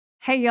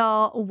Hey,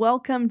 y'all.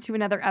 Welcome to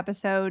another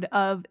episode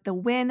of the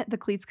When the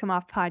Cleats Come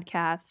Off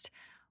podcast.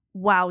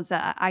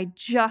 Wowza. I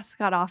just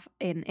got off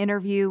an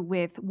interview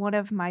with one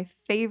of my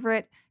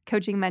favorite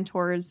coaching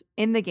mentors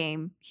in the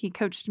game. He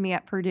coached me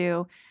at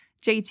Purdue,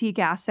 JT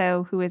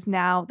Gasso, who is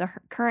now the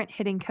current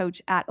hitting coach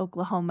at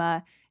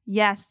Oklahoma.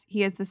 Yes,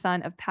 he is the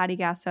son of Patty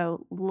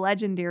Gasso,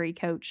 legendary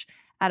coach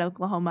at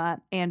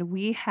Oklahoma. And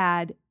we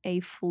had a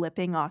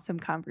flipping awesome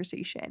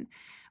conversation.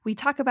 We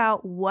talk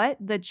about what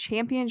the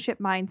championship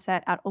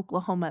mindset at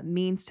Oklahoma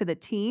means to the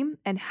team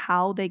and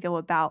how they go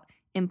about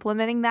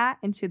implementing that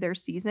into their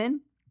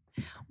season.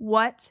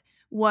 What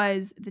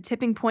was the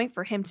tipping point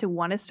for him to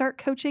want to start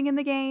coaching in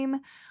the game?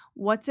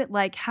 What's it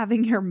like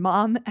having your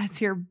mom as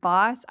your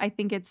boss? I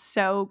think it's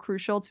so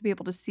crucial to be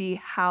able to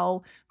see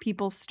how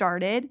people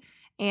started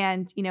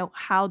and,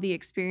 how the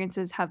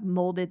experiences have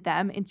molded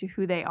them into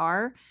who they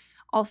are.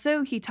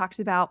 Also, he talks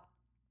about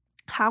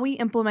how he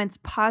implements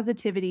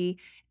positivity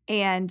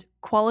and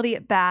quality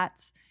at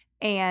bats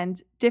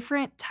and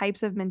different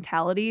types of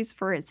mentalities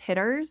for his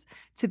hitters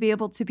to be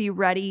able to be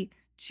ready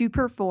to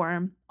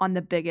perform on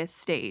the biggest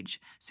stage.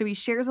 So he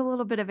shares a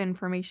little bit of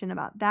information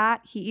about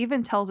that. He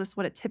even tells us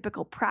what a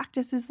typical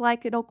practice is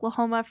like at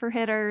Oklahoma for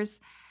hitters.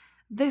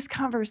 This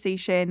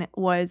conversation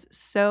was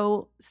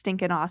so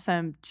stinking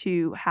awesome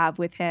to have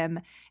with him.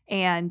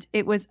 And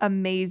it was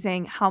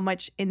amazing how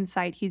much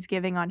insight he's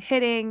giving on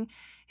hitting,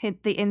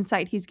 the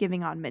insight he's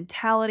giving on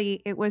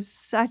mentality. It was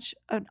such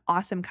an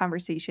awesome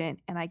conversation,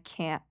 and I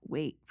can't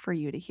wait for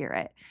you to hear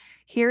it.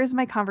 Here is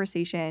my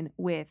conversation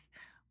with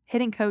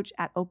hitting coach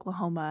at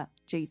Oklahoma,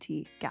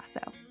 JT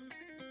Gasso.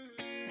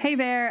 Hey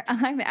there,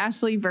 I'm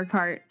Ashley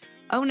Burkhart,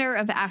 owner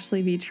of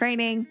Ashley V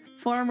Training,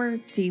 former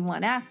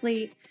D1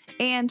 athlete,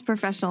 and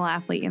professional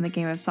athlete in the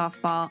game of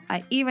softball.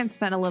 I even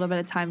spent a little bit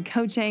of time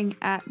coaching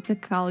at the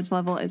college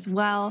level as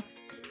well.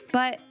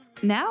 But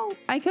now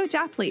I coach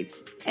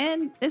athletes,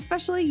 and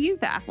especially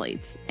youth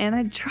athletes, and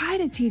I try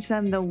to teach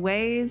them the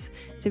ways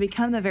to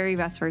become the very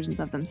best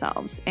versions of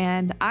themselves.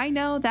 And I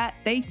know that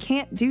they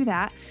can't do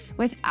that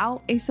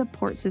without a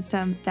support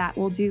system that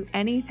will do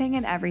anything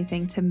and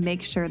everything to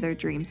make sure their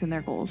dreams and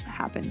their goals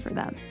happen for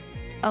them.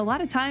 A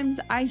lot of times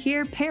I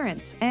hear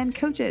parents and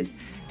coaches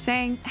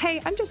saying,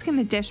 "Hey, I'm just going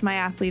to dish my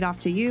athlete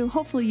off to you.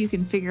 Hopefully you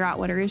can figure out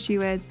what her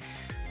issue is."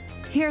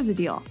 Here's the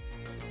deal.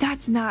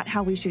 That's not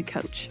how we should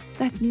coach.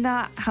 That's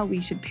not how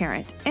we should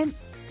parent. And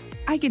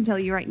I can tell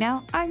you right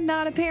now, I'm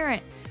not a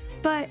parent,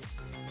 but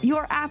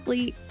your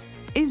athlete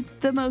is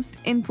the most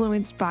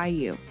influenced by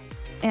you.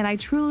 And I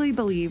truly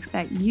believe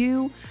that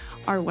you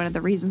are one of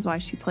the reasons why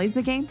she plays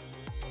the game.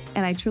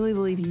 And I truly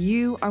believe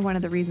you are one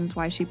of the reasons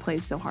why she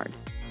plays so hard.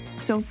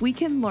 So if we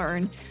can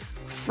learn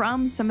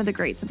from some of the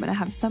greats, I'm going to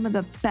have some of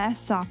the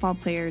best softball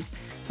players,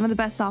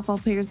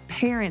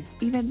 parents,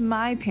 even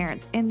my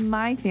parents and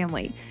my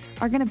family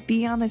are going to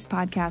be on this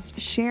podcast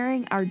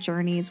sharing our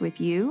journeys with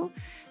you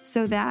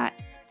so that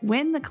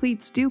when the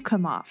cleats do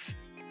come off,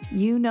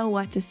 you know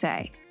what to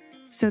say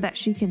so that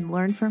she can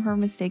learn from her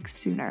mistakes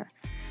sooner,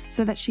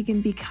 so that she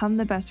can become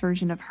the best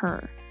version of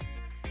her.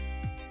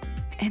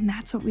 And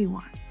that's what we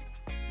want.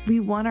 We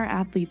want our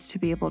athletes to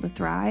be able to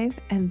thrive,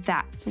 and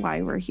that's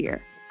why we're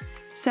here.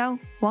 So,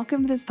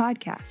 welcome to this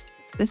podcast.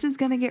 This is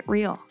going to get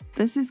real.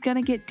 This is going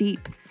to get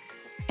deep.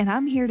 And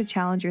I'm here to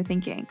challenge your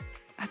thinking.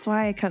 That's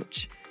why I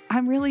coach.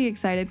 I'm really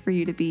excited for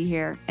you to be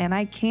here, and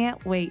I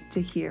can't wait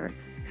to hear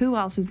who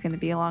else is going to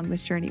be along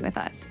this journey with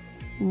us,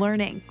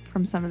 learning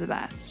from some of the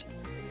best.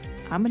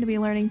 I'm going to be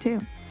learning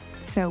too.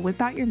 So,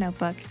 whip out your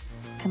notebook,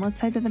 and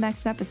let's head to the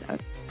next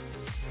episode.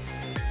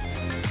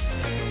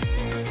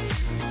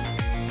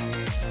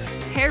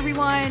 Hey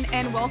everyone,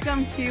 and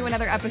welcome to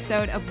another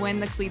episode of When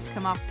the Cleats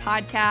Come Off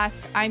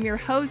podcast. I'm your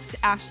host,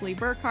 Ashley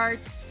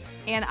Burkhart,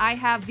 and I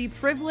have the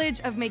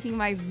privilege of making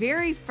my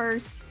very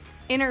first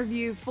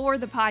interview for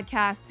the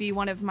podcast be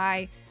one of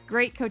my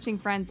great coaching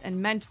friends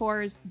and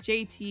mentors,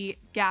 JT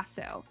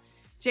Gasso.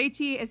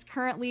 JT is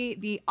currently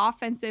the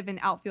offensive and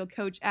outfield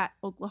coach at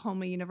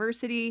Oklahoma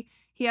University.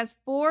 He has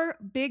 4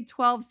 Big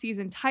 12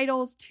 season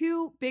titles,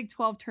 2 Big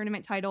 12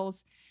 tournament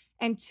titles,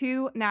 and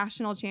 2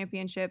 national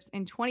championships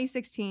in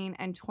 2016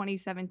 and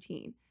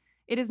 2017.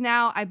 It is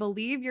now, I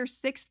believe, your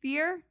 6th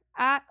year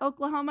at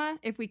Oklahoma.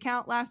 If we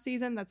count last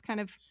season, that's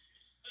kind of,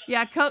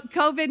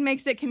 COVID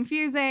makes it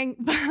confusing,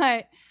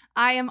 but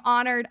I am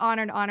honored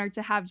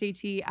to have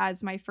JT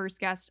as my first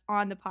guest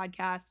on the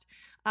podcast.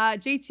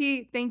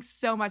 JT, thanks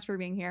so much for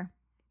being here.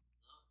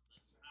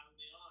 Thanks for having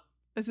me on.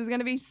 This is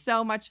going to be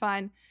so much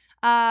fun.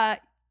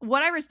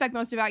 What I respect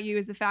most about you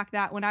is the fact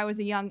that when I was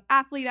a young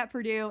athlete at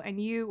Purdue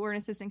and you were an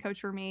assistant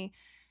coach for me,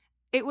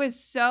 it was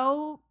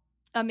so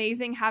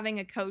amazing having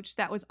a coach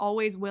that was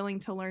always willing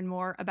to learn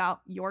more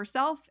about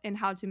yourself and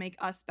how to make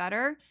us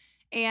better.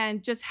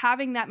 And just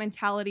having that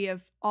mentality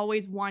of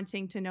always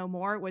wanting to know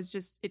more was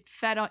just, it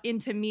fed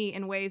into me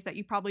in ways that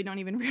you probably don't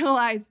even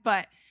realize,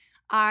 but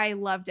I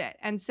loved it.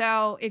 And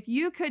so if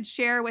you could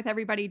share with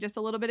everybody just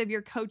a little bit of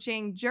your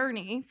coaching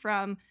journey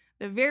from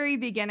the very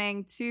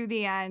beginning to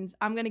the end,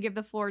 I'm going to give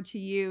the floor to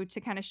you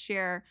to kind of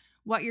share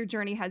what your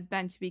journey has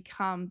been to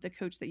become the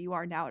coach that you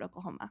are now at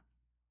Oklahoma.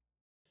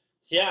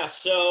 Yeah.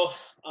 So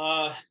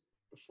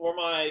for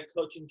my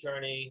coaching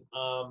journey,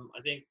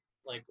 I think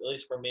like at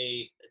least for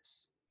me,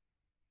 it's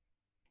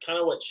kind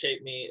of what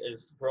shaped me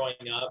is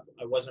growing up.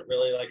 I wasn't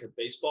really like a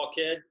baseball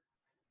kid,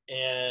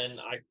 and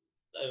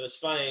it was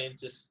funny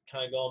just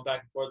kind of going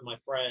back and forth with my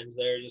friends.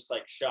 They're just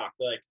like shocked.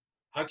 They're like,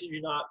 how could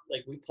you not,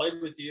 like, we played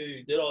with you,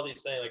 you did all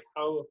these things, like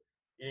how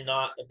you're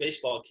not a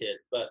baseball kid?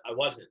 But I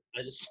wasn't.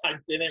 I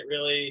didn't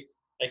really,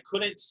 I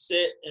couldn't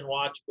sit and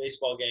watch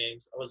baseball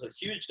games. I was a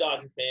huge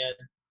Dodger fan,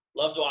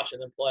 loved watching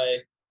them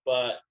play,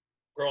 but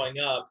growing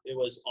up it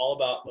was all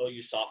about OU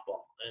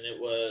softball, and it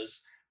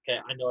was, okay,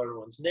 I know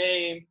everyone's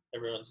name,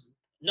 everyone's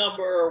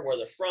number, where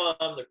they're from,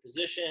 their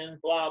position,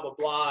 blah blah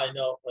blah. I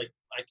know, like,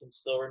 I can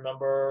still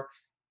remember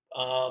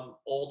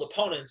old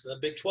opponents in the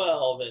Big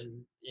 12,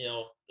 and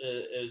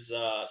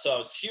so I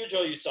was a huge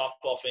OU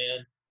softball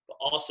fan, but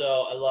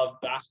also I love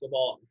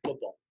basketball and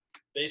football.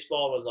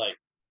 Baseball was like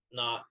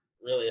not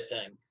really a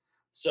thing.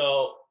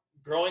 So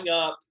growing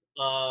up,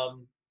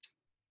 going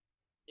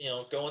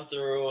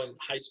through in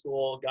high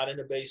school, got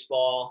into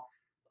baseball.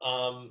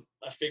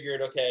 I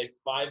figured, okay,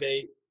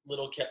 5'8",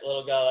 little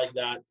guy like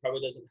that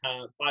probably doesn't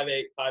have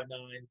 5'8",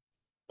 5'9",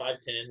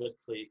 5'10" with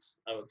cleats,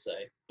 I would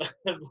say, but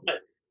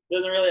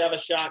doesn't really have a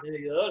shot in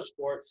any of the other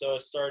sports. So I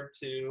started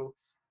to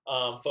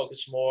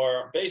focus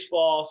more on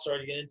baseball,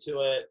 started to get into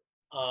it,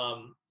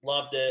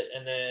 loved it,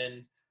 and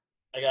then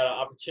I got an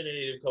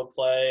opportunity to go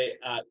play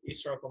at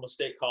Eastern Oklahoma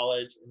State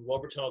College in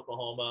Wilburton,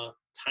 Oklahoma,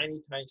 tiny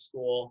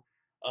school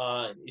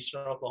in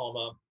Eastern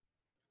Oklahoma.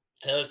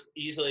 And it was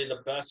easily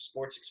the best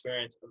sports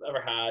experience I've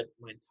ever had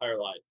in my entire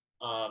life.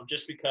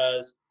 Just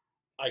because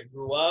I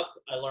grew up,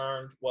 I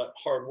learned what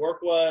hard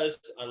work was,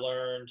 I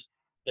learned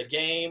the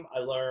game, I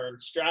learned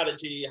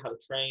strategy, how to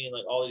train,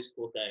 like all these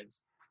cool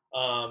things.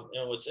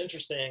 And what's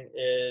interesting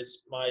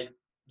is my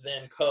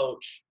then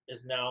coach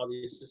is now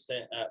the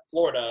assistant at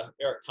Florida,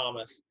 Eric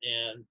Thomas,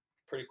 and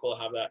pretty cool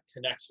to have that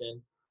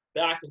connection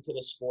back into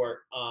the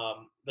sport.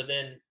 But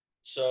then,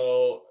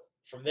 so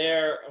from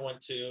there, I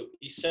went to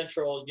East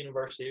Central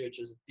University,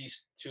 which is a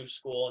D2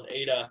 school in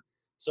Ada.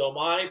 So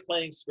my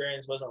playing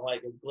experience wasn't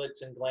like a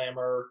glitz and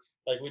glamour.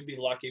 Like, we'd be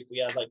lucky if we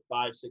had like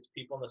 5, 6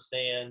 people in the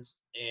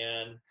stands,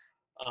 and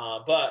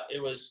but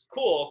it was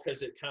cool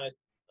because it kind of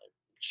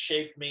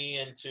shaped me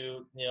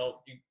into,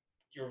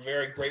 you're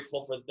very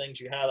grateful for the things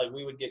you had. Like,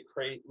 we would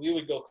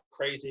go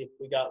crazy if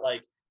we got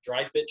like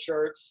dry fit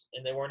shirts,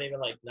 and they weren't even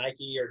like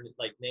Nike or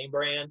like name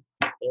brand.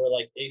 They were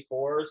like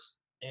A4s,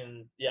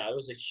 and yeah, it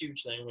was a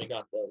huge thing when we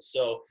got those.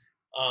 So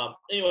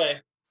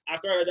anyway,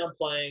 after I got done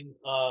playing,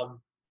 I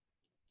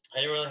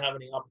didn't really have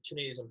any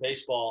opportunities in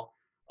baseball.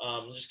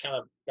 Just kind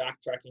of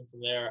backtracking from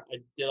there, I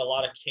did a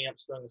lot of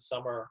camps during the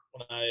summer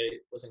when I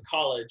was in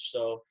college.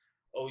 So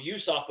OU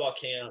softball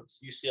camps,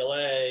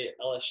 UCLA,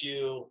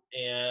 LSU,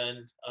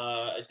 and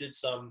I did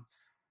some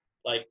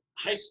like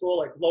high school,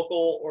 like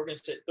local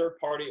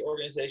third-party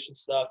organization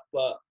stuff.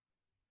 But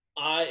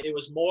it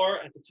was more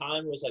at the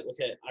time, it was like,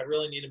 okay, I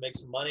really need to make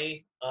some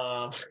money.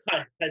 I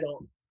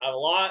don't have a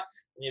lot.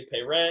 I need to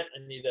pay rent. I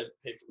need to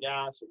pay for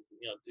gas, or,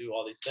 do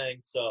all these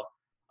things. So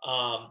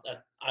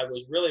I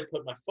was really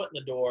putting my foot in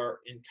the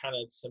door and kind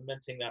of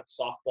cementing that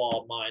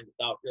softball mind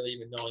without really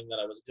even knowing that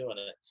I was doing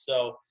it.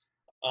 So,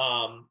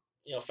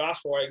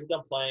 fast forward, I got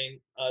done playing.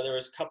 There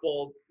was a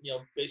couple,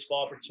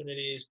 baseball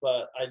opportunities,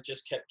 but I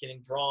just kept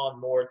getting drawn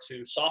more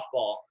to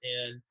softball.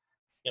 And,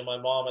 my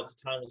mom at the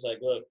time was like,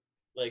 look,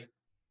 like,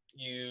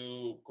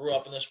 you grew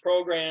up in this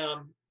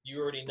program, you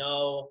already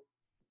know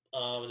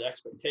the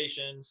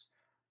expectations.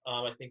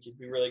 I think you'd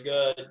be really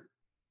good,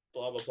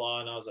 blah, blah, blah.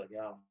 And I was like,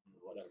 yeah,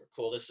 whatever,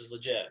 cool, this is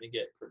legit. You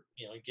get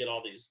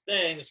all these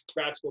things,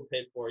 grad school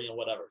paid for,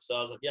 whatever. So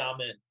I was like, yeah,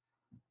 I'm in.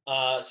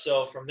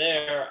 So from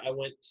there, I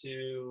went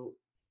to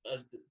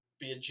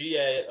be a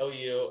GA at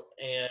OU,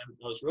 and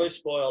I was really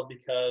spoiled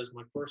because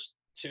my first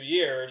 2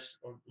 years,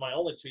 or my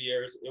only 2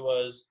 years, it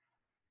was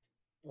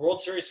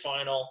World Series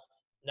final,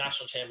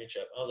 national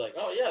championship. I was like,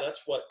 oh yeah,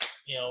 that's what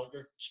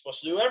you're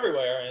supposed to do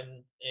everywhere,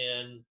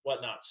 and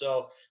whatnot.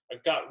 So I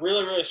got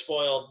really, really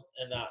spoiled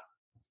in that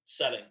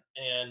setting,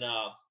 and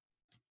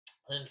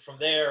then from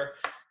there,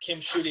 Kim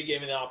Schutte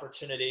gave me the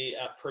opportunity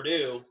at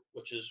Purdue,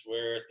 which is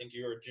where I think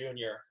you were a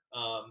junior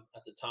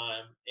at the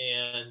time,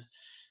 and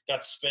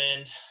got to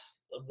spend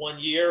 1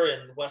 year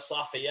in West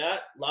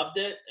Lafayette, loved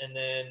it. And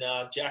then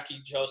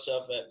Jackie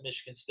Joseph at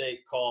Michigan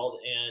State called,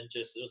 and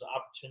just, it was an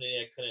opportunity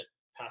I couldn't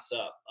pass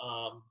up.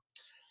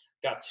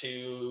 Got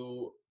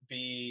to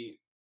be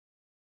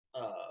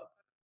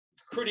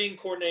recruiting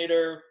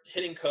coordinator,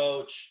 hitting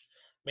coach,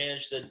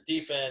 manage the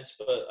defense.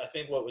 But I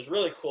think what was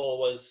really cool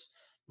was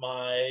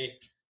my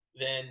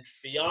then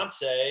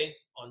fiance,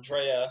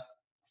 Andrea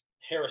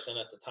Harrison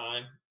at the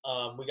time,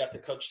 we got to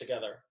coach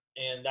together.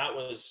 And that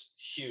was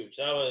huge.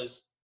 That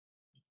was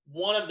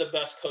one of the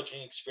best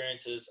coaching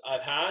experiences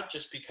I've had,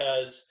 just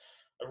because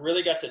I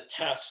really got to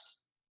test,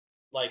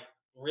 like,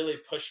 really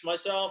push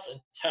myself and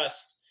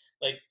test,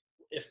 like,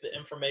 if the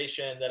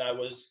information that I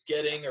was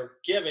getting or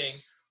giving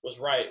was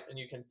right, and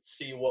you can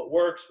see what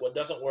works, what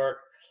doesn't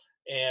work.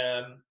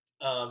 And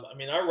I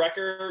mean, our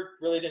record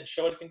really didn't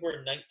show it. I think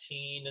we're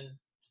 19 and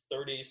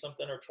 30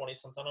 something or 20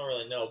 something. I don't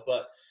really know,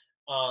 but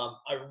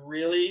I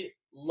really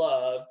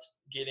loved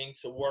getting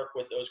to work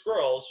with those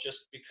girls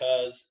just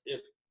because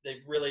they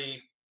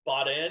really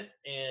bought in.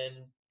 And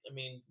I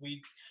mean,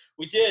 we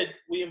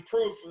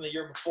improved from the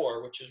year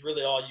before, which is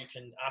really all you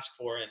can ask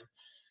for. And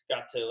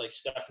got to like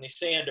Stephanie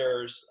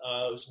Sanders,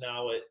 who's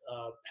now at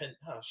Penn.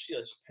 Oh, she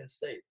is Penn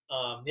State.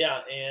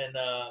 And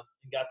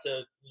got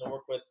to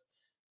work with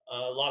a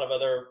lot of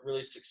other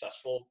really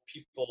successful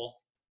people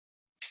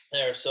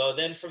there. So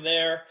then from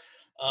there,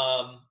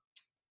 I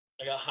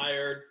got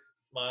hired.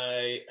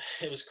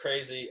 It was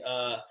crazy.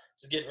 I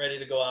was getting ready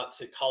to go out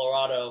to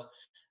Colorado,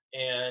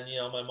 and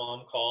my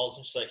mom calls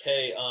and she's like,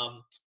 "Hey,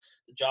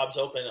 the job's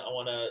open. I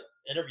want to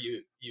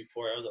interview you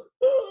for it." I was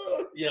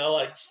like,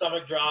 like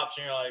stomach drops,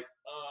 and you're like,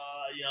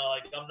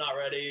 like I'm not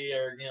ready,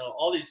 or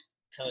all these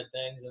kind of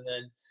things. And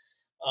then,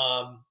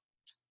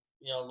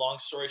 long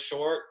story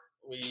short,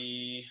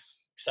 we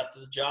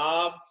accepted the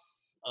job.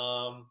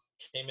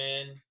 Came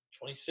in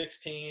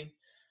 2016.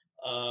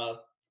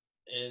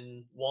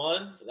 And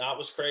won. That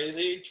was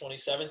crazy.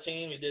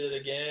 2017, we did it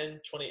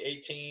again.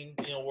 2018,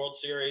 World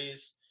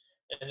Series,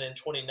 and then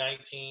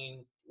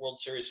 2019 World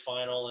Series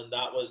final. And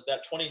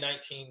that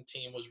 2019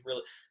 team was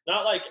really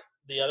not like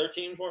the other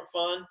teams weren't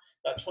fun.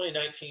 That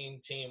 2019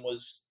 team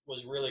was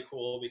really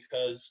cool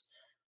because,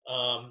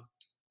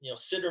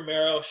 Sid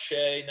Romero,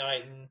 Shea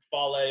Knighton,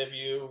 Fale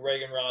Aviu,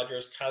 Reagan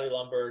Rogers, Kylie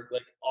Lumberg,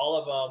 like all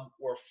of them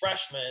were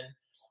freshmen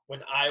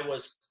when I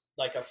was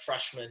like a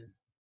freshman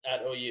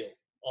at OU.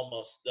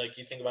 Almost like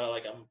you think about it,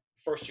 like I'm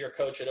first year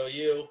coach at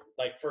OU,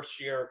 like first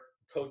year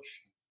coach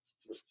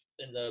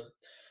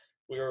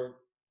we were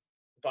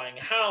buying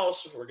a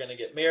house, we're going to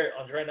get married.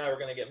 Andre and I were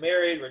going to get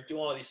married. We're doing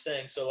all these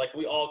things. So like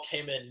we all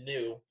came in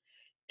new,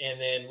 and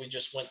then we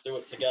just went through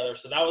it together.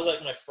 So that was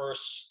like my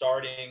first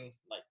starting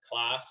like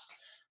class.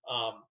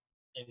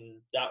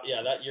 And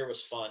that year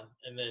was fun.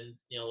 And then,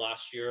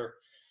 last year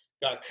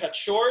got cut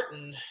short,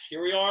 and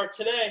here we are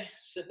today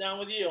sitting down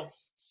with you.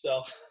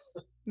 So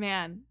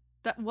man,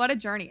 what a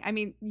journey. I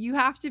mean, you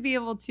have to be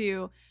able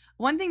to.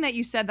 One thing that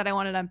you said that I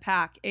wanted to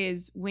unpack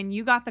is when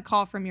you got the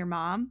call from your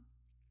mom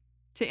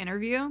to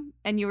interview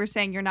and you were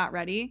saying you're not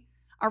ready.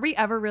 Are we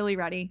ever really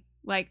ready?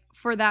 Like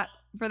for that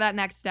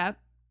next step?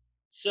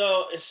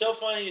 So it's so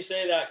funny you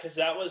say that, because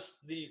that was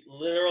the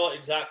literal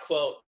exact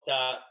quote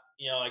that,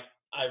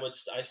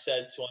 I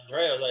said to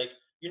Andre. I was like,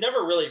 you're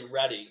never really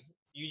ready.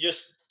 You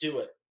just do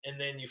it, and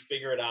then you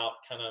figure it out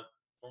kind of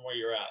from where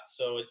you're at.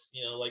 So it's,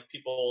 like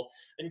people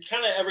and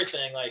kind of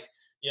everything, like,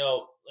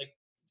 like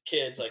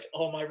kids, like,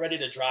 oh, am I ready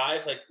to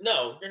drive? Like,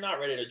 no, you're not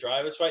ready to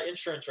drive. That's why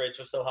insurance rates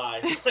are so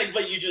high. Like,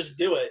 but you just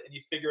do it and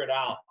you figure it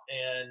out.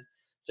 And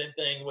same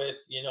thing with,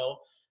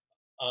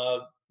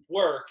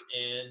 work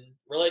and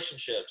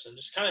relationships and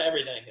just kind of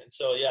everything. And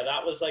so, yeah,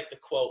 that was like the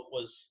quote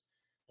was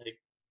like,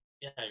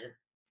 yeah, you're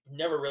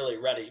never really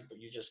ready, but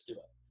you just do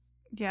it.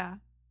 Yeah.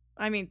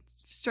 I mean,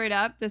 straight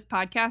up, this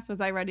podcast, was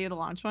I ready to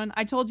launch one?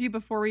 I told you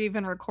before we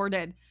even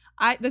recorded,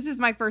 this is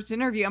my first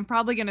interview. I'm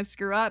probably going to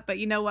screw up, but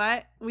you know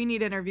what? We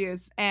need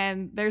interviews,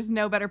 and there's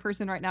no better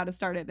person right now to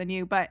start it than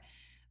you. But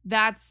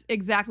that's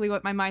exactly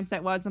what my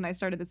mindset was when I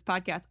started this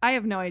podcast. I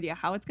have no idea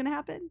how it's going to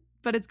happen,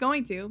 but it's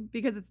going to,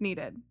 because it's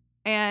needed.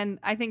 And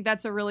I think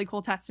that's a really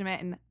cool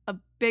testament and a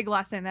big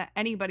lesson that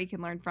anybody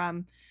can learn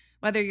from,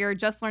 whether you're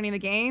just learning the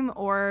game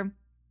or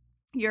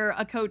you're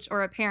a coach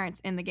or a parent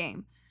in the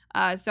game.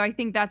 So I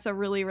think that's a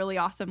really, really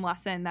awesome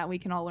lesson that we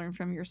can all learn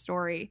from your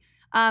story.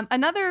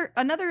 Another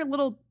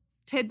little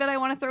tidbit I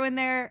want to throw in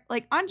there,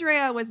 like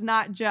Andrea was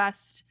not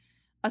just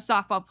a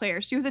softball player.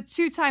 She was a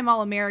 2-time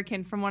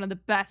All-American from one of the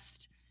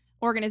best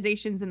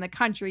organizations in the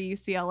country,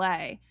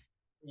 UCLA.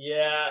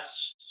 Yeah,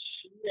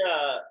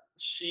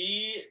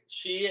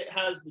 she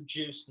has the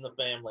juice in the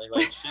family.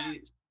 Like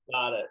she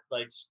got it.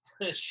 Like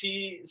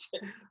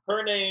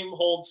her name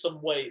holds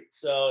some weight.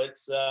 So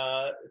it's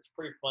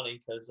pretty funny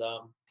because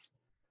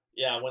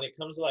when it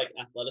comes to like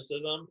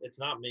athleticism, it's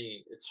not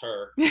me, it's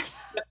her.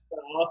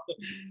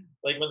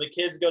 Like when the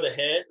kids go to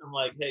hit, I'm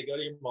like, hey, go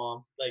to your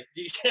mom. Like,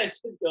 you guys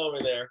can go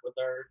over there with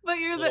her. But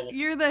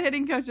you're the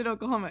hitting coach at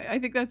Oklahoma. I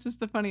think that's just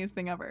the funniest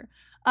thing ever.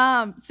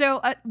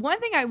 So one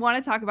thing I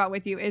want to talk about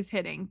with you is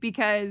hitting,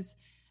 because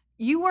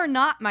you were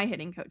not my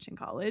hitting coach in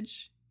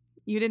college.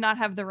 You did not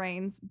have the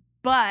reins,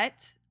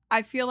 but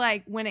I feel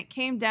like when it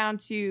came down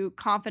to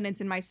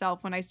confidence in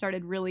myself, when I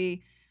started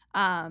really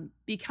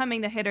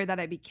becoming the hitter that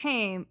I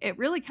became, it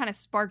really kind of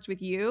sparked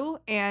with you.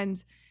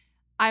 And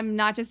I'm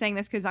not just saying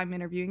this because I'm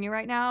interviewing you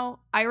right now.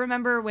 I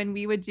remember when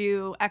we would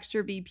do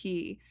extra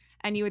BP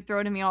and you would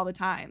throw to me all the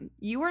time.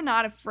 You were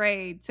not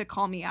afraid to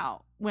call me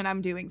out when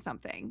I'm doing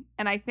something.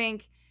 And I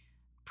think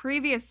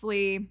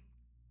previously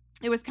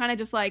it was kind of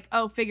just like,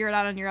 oh, figure it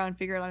out on your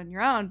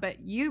own.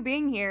 But you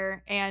being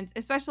here, and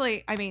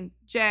especially, I mean,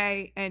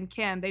 Jay and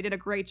Kim, they did a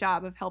great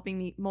job of helping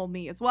me mold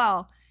me as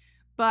well.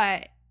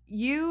 But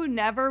you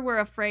never were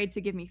afraid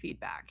to give me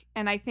feedback.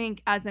 And I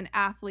think as an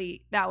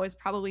athlete, that was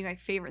probably my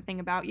favorite thing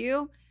about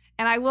you.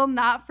 And I will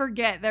not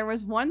forget, there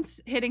was one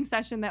hitting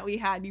session that we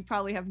had. You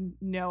probably have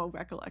no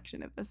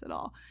recollection of this at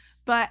all.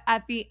 But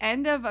at the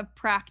end of a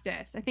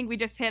practice, I think we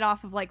just hit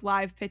off of like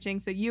live pitching.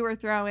 So you were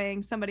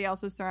throwing, somebody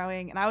else was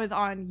throwing, and I was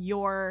on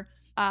your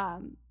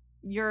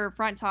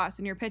front toss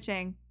and your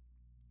pitching.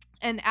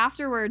 And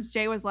afterwards,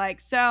 Jay was like,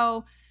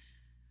 so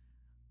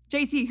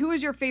JT, who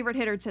is your favorite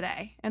hitter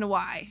today and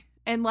why?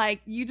 And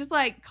like, you just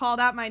like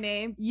called out my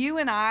name. You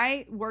and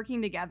I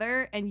working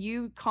together and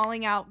you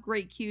calling out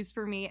great cues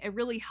for me, it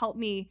really helped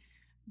me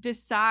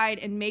decide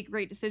and make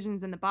great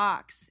decisions in the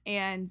box.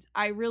 And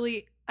I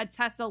really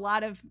attest a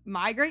lot of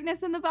my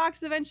greatness in the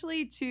box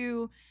eventually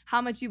to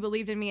how much you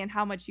believed in me and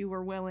how much you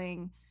were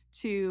willing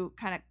to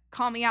kind of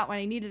call me out when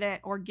I needed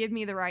it or give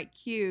me the right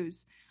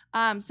cues.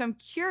 So I'm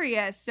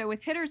curious. So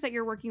with hitters that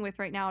you're working with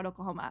right now at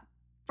Oklahoma,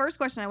 first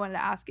question I wanted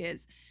to ask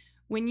is,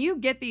 when you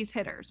get these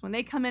hitters, when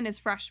they come in as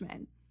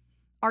freshmen,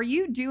 are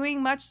you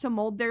doing much to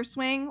mold their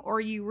swing, or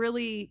are you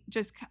really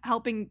just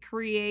helping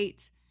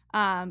create,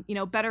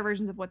 better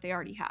versions of what they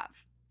already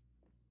have?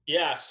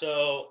 Yeah.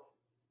 So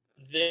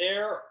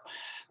there,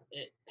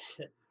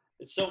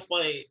 it's so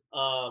funny.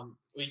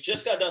 We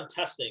just got done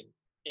testing,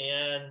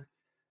 and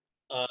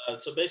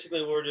so basically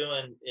what we're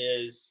doing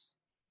is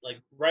like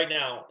right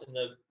now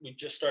we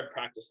just started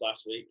practice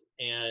last week,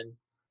 and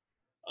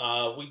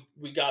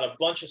we got a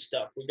bunch of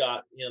stuff. We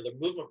got the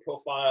movement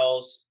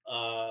profiles.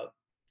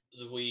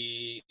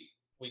 We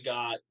we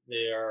got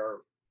their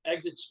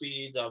exit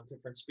speeds on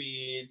different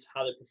speeds,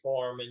 how they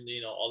perform, and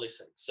all these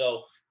things.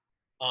 So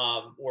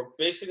we're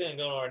basically going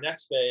to go to our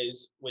next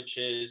phase, which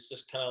is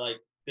just kind of like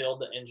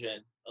build the engine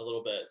a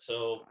little bit.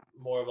 So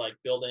more of like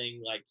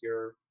building like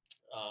your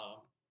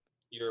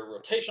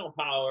rotational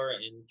power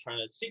and trying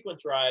to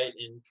sequence right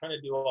and trying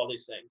to do all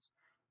these things.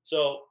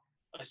 So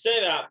I say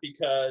that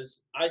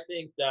because I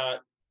think that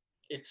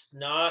it's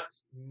not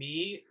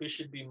me who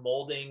should be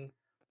molding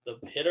the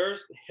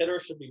hitters. The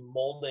hitters should be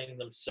molding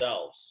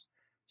themselves.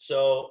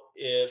 So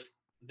if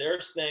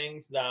there's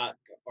things that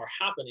are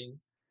happening,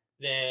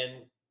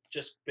 then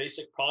just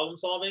basic problem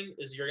solving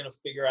is you're going to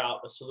figure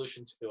out a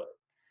solution to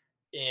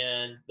it.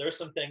 And there's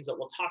some things that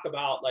we'll talk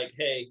about, like,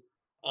 hey,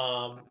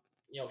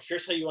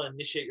 here's how you want to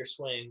initiate your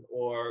swing,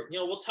 or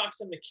we'll talk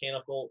some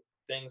mechanical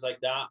things like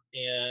that.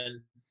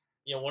 And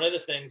one of the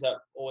things that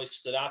always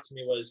stood out to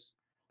me was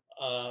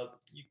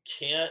you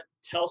can't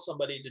tell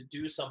somebody to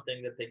do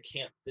something that they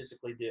can't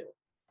physically do,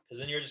 because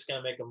then you're just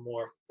going to make them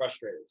more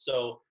frustrated.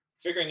 So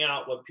figuring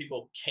out what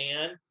people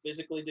can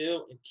physically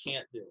do and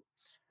can't do.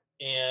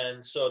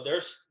 And so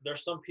there's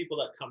some people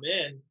that come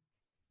in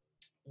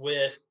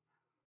with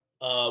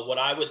what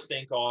I would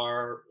think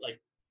are like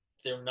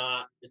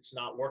it's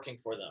not working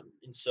for them.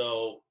 And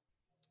so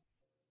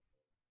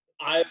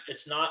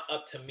it's not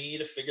up to me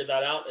to figure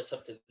that out. It's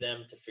up to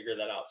them to figure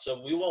that out.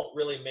 So we won't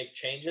really make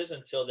changes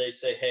until they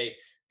say, hey,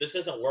 this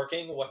isn't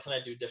working. What can I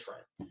do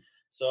different?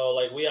 So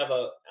like we have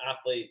a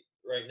athlete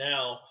right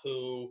now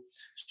who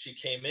she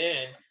came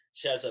in,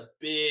 she has a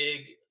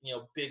big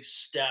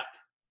step.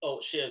 Oh,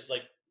 she has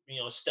like,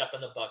 a step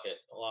in the bucket,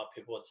 a lot of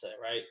people would say,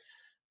 right?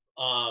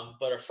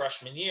 But her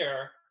freshman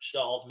year, she's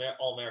all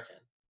American.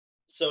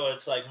 So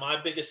it's like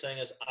my biggest thing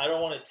is I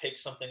don't want to take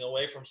something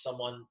away from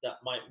someone that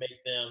might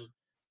make them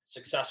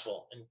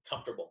successful and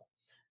comfortable.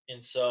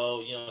 And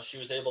so, she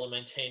was able to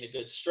maintain a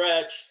good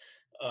stretch.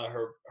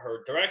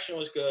 Her direction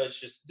was good.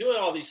 She's doing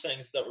all these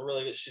things that were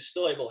really good. She's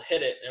still able to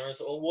hit it. And everyone's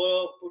like,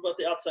 well, what about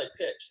the outside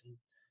pitch?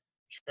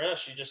 And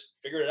she just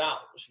figured it out.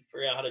 She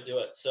figured out how to do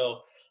it. So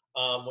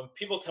when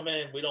people come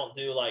in, we don't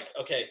do like,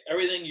 okay,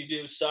 everything you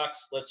do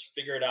sucks. Let's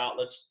figure it out.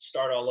 Let's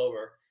start all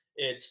over.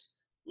 It's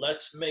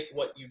let's make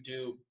what you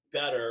do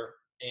better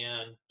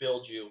and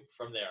build you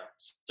from there.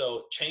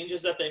 So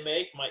changes that they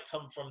make might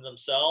come from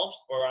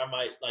themselves, or I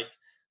might like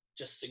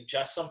just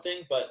suggest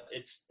something, but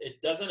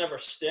it doesn't ever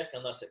stick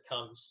unless it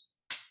comes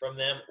from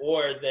them,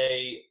 or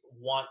they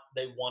want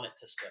it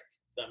to stick,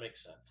 if that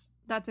makes sense.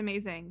 That's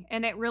amazing.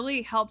 And it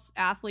really helps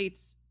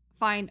athletes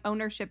find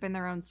ownership in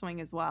their own swing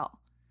as well.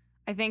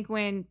 I think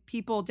when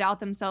people doubt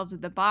themselves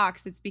at the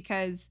box, it's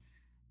because,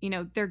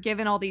 they're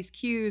given all these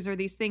cues or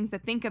these things to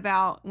think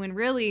about when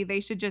really they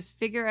should just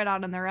figure it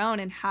out on their own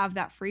and have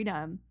that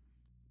freedom.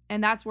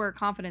 And that's where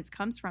confidence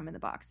comes from in the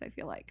box, I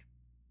feel like.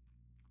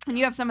 And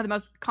you have some of the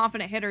most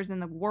confident hitters in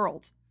the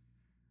world.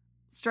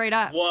 Straight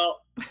up.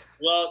 Well,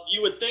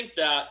 you would think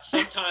that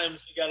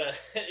sometimes you gotta.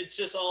 It's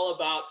just all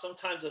about.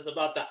 Sometimes it's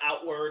about the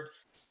outward,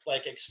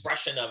 like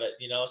expression of it.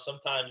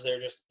 Sometimes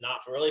they're just not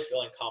really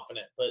feeling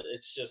confident, but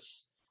it's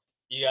just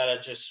you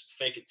gotta just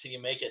fake it till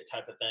you make it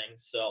type of thing.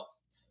 So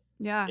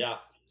yeah.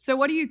 So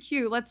what do you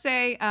cue? Let's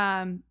say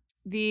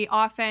the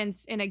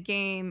offense in a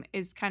game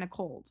is kind of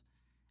cold.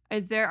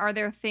 Are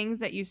there things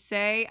that you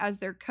say as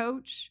their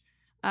coach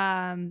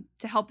to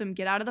help them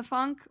get out of the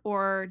funk,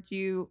 or do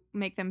you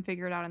make them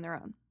figure it out on their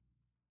own?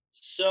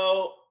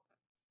 So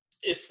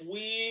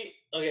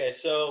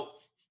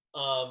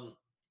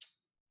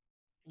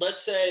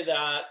let's say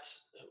that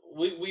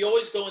we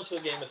always go into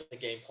a game with a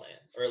game plan,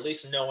 or at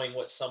least knowing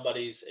what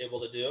somebody's able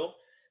to do.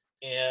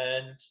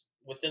 And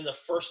within the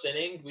first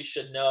inning, we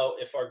should know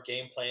if our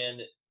game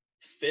plan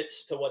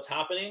fits to what's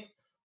happening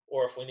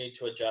or if we need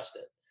to adjust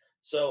it.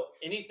 So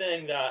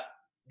anything that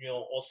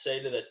we'll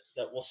say to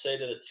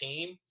the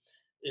team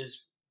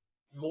is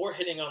more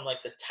hitting on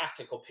like the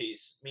tactical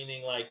piece,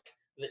 meaning like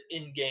the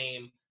in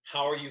game,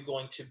 how are you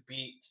going to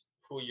beat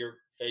who you're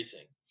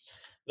facing?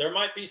 There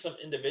might be some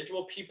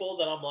individual people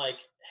that I'm like,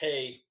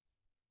 hey,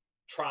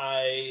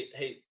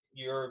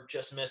 you're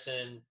just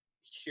missing.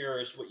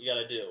 Here's what you got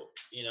to do,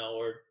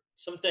 or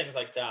some things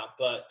like that.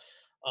 But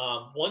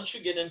once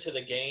you get into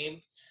the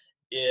game,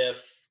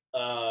 if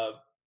a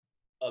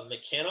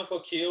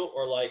mechanical cue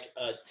or like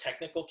a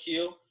technical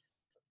cue,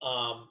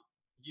 um,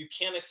 you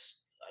can't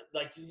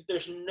like.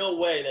 There's no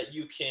way that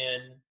you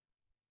can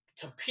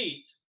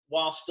compete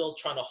while still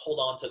trying to hold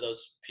on to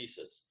those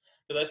pieces.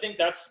 Because I think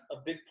that's a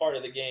big part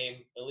of the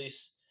game, at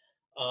least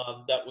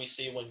that we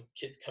see when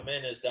kids come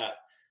in, is that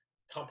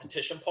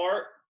competition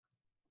part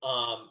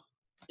um,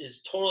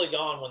 is totally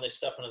gone when they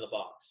step into the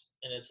box.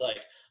 And it's like,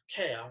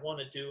 okay, I want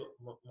to do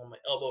my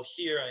elbow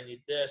here. I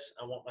need this.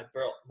 I want my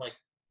barrel. I'm like,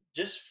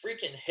 just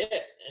freaking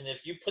hit. And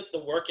if you put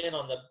the work in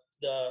on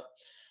the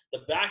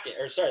back end,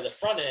 or sorry, the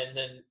front end,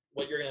 then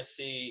what you're going to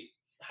see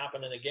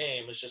happen in a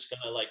game is just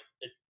going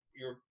to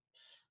your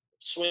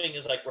swing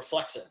is like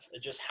reflexive.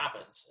 It just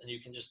happens, and you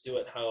can just do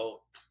it how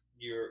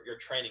you're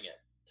training it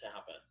to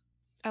happen.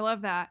 I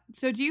love that.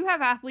 So do you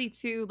have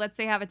athletes who, let's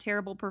say, have a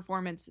terrible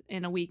performance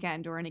in a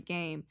weekend or in a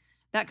game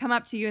that come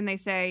up to you and they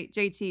say,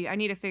 JT, I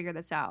need to figure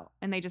this out,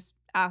 and they just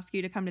ask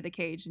you to come to the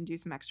cage and do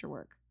some extra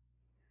work?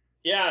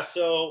 Yeah,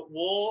 so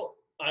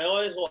I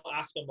always will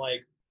ask them,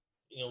 like,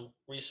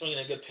 were you swinging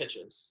at good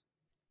pitches?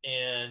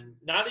 And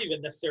not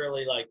even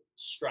necessarily like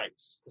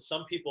strikes.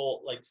 Some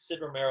people, like Sid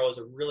Romero, is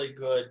a really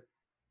good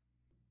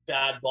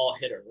bad ball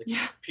hitter. Like,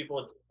 Yeah. people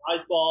would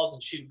rise balls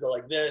and she'd go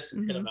like this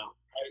and hit Mm-hmm. them out.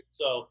 Right.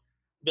 So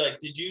be like,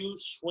 did you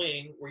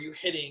swing? Were you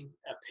hitting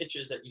at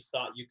pitches that you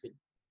thought you could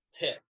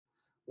hit?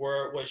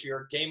 Where was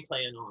your game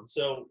plan on?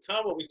 So kind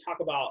of what we talk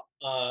about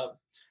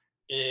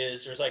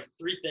is there's like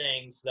three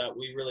things that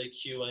we really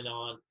cue in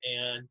on,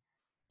 and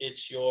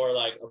it's your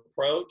like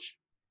approach.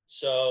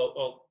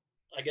 So,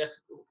 I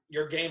guess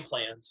your game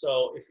plan.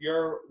 So if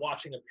you're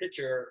watching a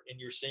pitcher and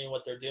you're seeing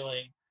what they're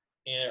doing,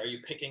 and are you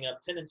picking up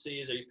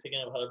tendencies? Are you picking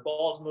up how their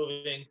ball's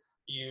moving?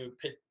 You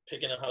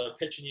picking up how they're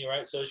pitching you,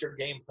 right? So is your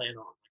game plan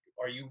on?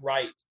 Like, are you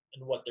right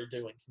in what they're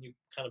doing? Can you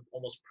kind of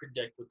almost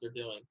predict what they're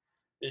doing?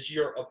 Is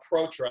your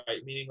approach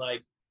right? Meaning,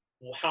 like,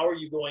 well, how are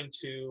you going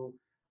to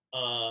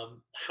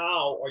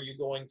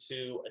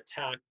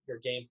attack your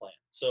game plan?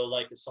 So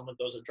like if someone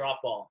throws a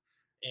drop ball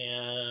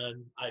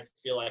and I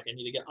feel like I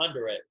need to get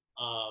under it,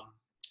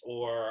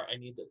 or I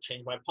need to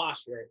change my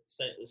posture.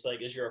 It's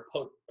like, is your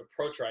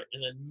approach right?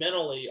 And then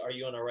mentally, are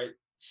you in the right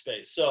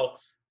space? So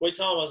what we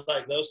tell them was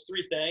like those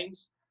three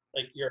things,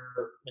 like your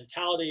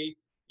mentality,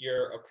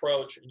 your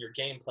approach, and your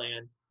game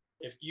plan.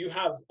 If you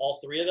have all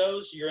three of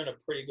those, you're in a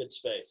pretty good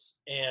space.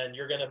 And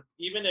you're going to,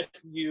 even if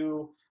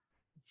you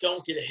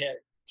don't get a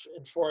hit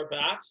in 4 at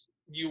bats,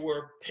 you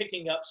were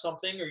picking up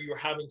something or you were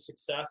having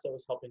success that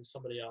was helping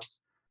somebody else.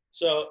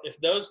 So if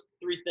those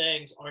three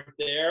things aren't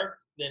there,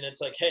 then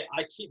it's like, hey,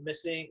 I keep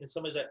missing, and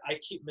somebody's like, I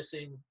keep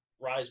missing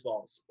rise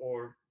balls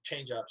or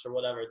change ups or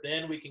whatever.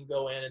 Then we can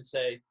go in and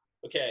say,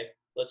 okay,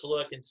 let's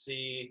look and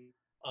see,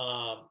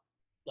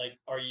 like,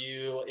 are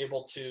you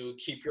able to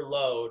keep your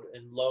load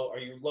and are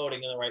you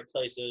loading in the right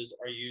places?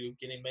 Are you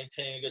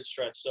maintaining a good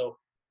stretch? So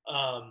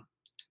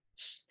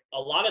a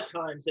lot of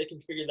times they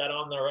can figure that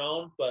on their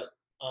own, but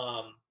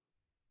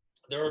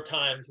there are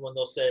times when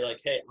they'll say like,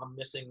 hey, I'm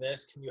missing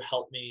this. Can you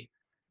help me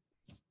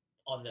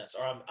on this?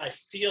 Or I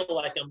feel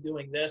like I'm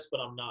doing this, but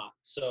I'm not.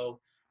 So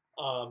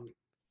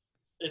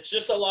it's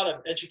just a lot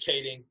of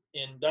educating.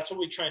 And that's what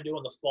we try and do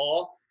in the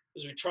fall,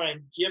 is we try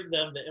and give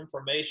them the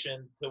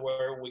information to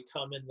where we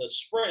come in the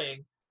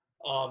spring.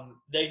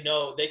 They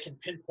know they can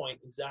pinpoint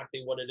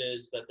exactly what it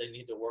is that they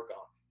need to work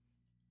on.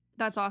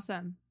 That's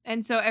awesome.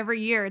 And so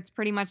every year it's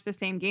pretty much the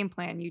same game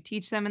plan. You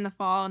teach them in the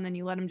fall and then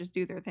you let them just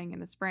do their thing in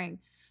the spring.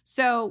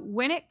 So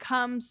when it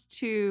comes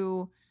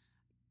to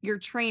your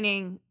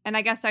training, and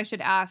I guess I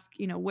should ask,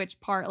 which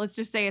part, let's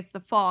just say it's the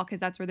fall because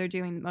that's where they're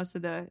doing most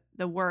of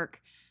the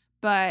work.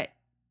 But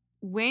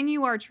when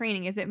you are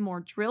training, is it more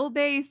drill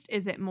based?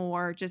 Is it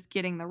more just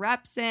getting the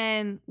reps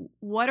in?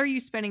 What are you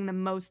spending the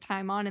most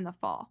time on in the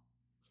fall?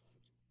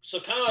 So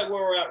kind of like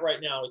where we're at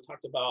right now, we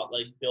talked about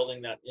like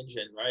building that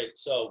engine, right?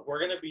 So we're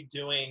going to be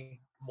doing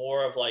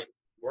more of like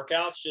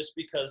workouts just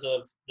because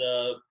of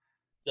the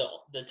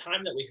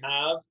time that we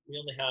have. We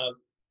only have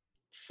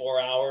 4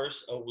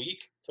 hours a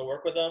week to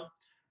work with them.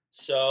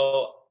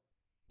 So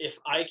if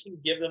I can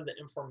give them the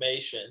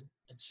information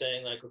and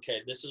saying like,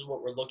 okay, this is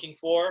what we're looking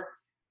for,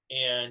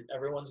 and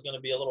everyone's going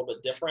to be a little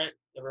bit different.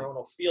 Everyone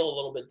will feel a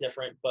little bit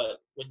different, but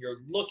when you're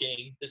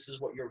looking, this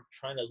is what you're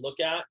trying to look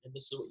at, and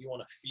this is what you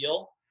want to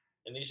feel,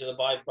 and these are the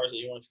body parts that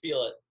you want to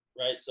feel it,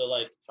 right? So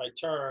like if I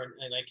turn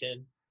and I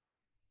can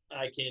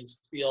I can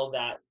feel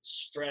that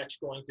stretch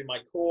going through my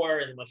core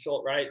and my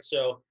shoulder, right?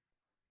 So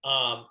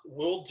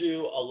we'll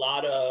do a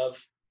lot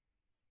of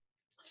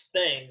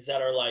things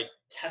that are like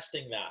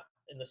testing that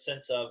in the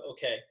sense of,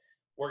 okay,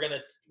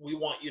 we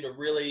want you to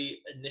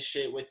really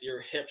initiate with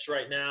your hips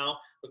right now.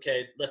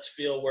 Okay, let's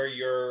feel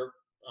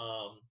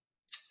um,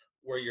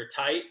 where you're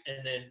tight,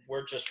 and then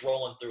we're just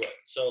rolling through it.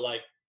 So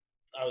like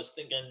I was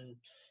thinking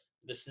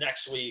this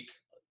next week,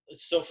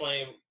 it's so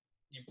funny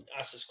you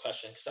asked this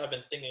question because I've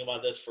been thinking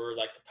about this for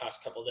like the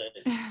past couple of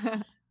days.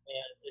 And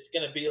it's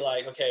going to be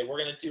like, okay, we're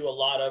going to do a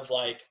lot of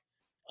like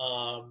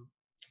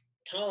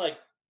kind of like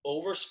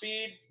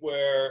overspeed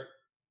where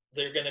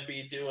they're going to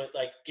be doing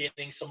like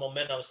getting some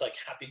momentum. It's like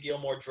Happy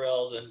Gilmore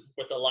drills and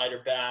with a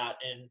lighter bat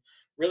and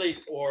really,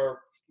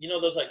 or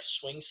those like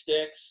swing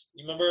sticks.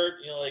 You remember,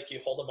 like you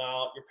hold them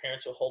out. Your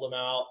parents will hold them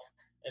out,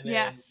 and then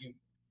Yes.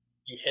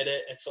 you hit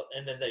it,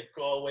 and then they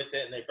go with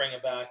it and they bring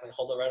it back and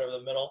hold it right over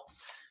the middle.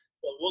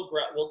 But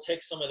we'll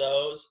take some of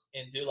those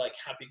and do like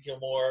Happy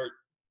Gilmore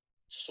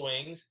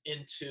swings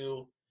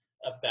into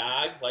a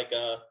bag, like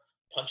a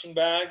punching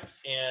bag,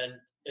 and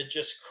it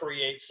just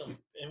creates some.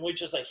 And we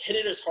just like hit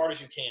it as hard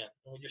as you can,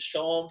 and we just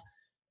show them.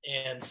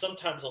 And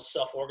sometimes they'll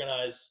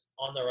self-organize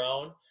on their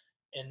own,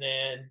 and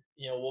then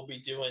we'll be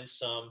doing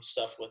some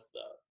stuff with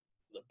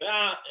the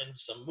bat and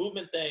some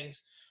movement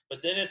things.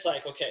 But then it's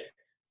like, okay,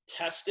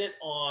 test it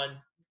on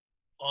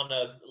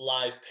a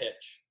live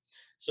pitch.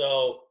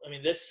 So, I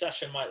mean, this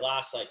session might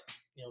last like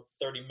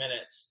 30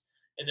 minutes,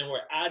 and then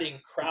we're adding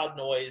crowd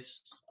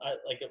noise.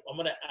 Like I'm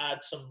going to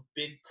add some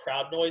big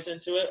crowd noise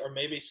into it, or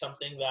maybe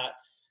something that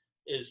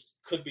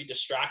could be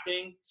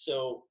distracting.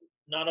 So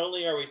not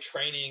only are we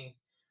training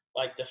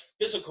like the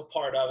physical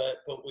part of it,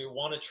 but we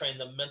want to train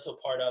the mental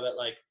part of it.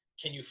 Like,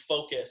 can you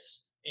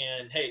focus?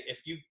 And hey,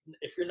 if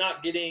you're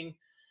not getting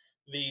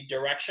the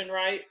direction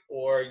right,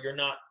 or you're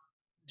not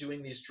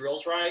doing these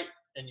drills right,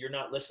 and you're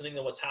not listening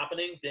to what's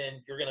happening,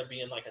 then you're going to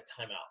be in like a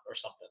timeout or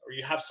something, or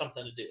you have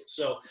something to do.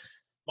 So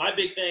my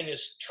big thing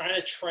is trying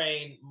to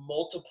train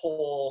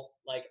multiple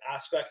like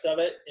aspects of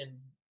it in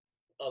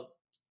a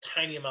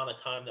tiny amount of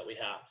time that we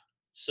have.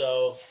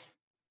 So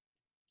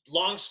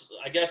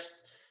I guess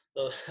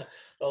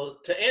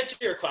to answer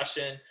your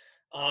question,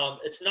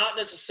 it's not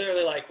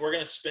necessarily like we're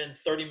going to spend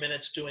 30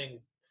 minutes doing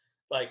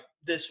like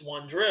this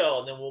one drill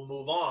and then we'll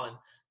move on.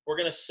 We're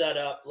going to set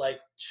up like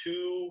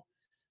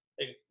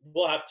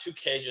we'll have 2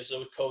 cages. So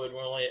with COVID,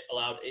 we're only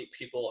allowed 8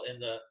 people in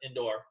the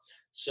indoor.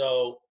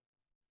 So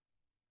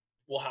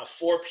we'll have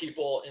 4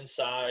 people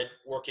inside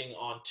working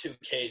on 2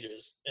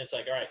 cages. And it's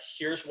like, all right,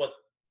 here's what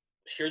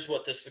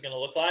this is going to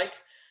look like.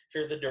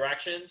 Here are the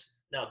directions.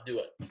 Now do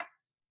it.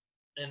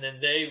 And then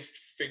they start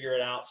to figure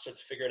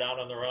it out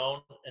on their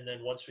own. And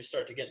then once we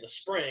start to get in the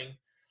spring,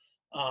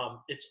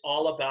 it's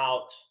all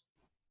about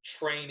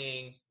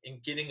training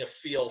and getting a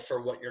feel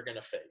for what you're going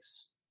to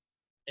face,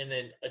 and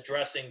then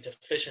addressing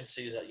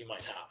deficiencies that you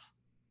might have.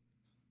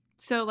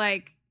 So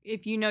like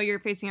if you're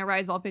facing a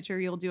rise ball pitcher,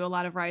 you'll do a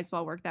lot of rise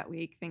ball work that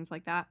week, things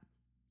like that.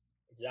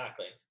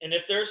 Exactly. And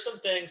if there's some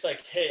things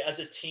like, hey, as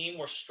a team,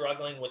 we're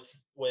struggling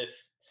with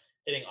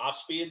hitting off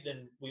speed,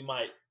 then we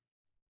might,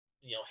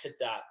 hit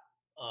that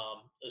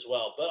as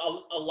well. But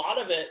a lot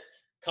of it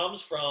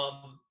comes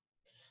from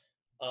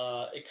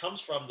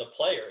the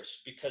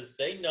players, because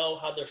they know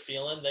how they're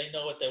feeling. They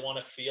know what they want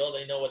to feel.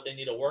 They know what they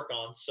need to work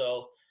on.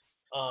 So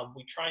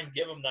we try and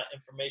give them that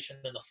information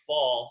in the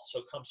fall.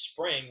 So come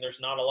spring, there's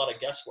not a lot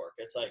of guesswork.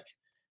 It's like,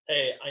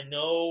 hey, I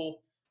know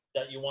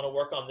that you want to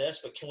work on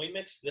this, but can we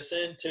mix this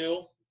in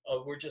too?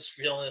 We're just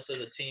feeling this as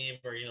a team,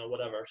 or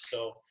whatever.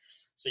 So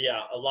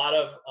yeah, a lot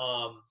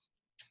of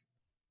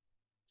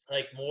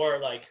like more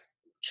like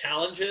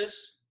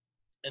challenges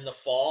in the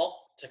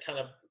fall to kind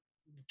of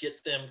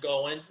get them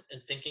going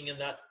and thinking in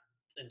that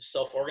and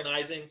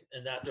self-organizing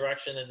in that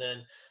direction. And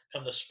then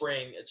come the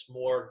spring, it's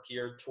more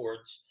geared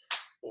towards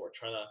what we're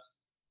trying to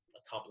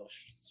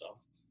accomplish. So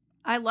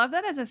I love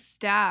that as a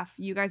staff,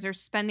 you guys are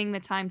spending the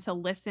time to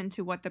listen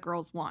to what the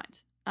girls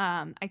want.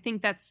 I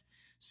think that's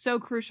so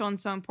crucial and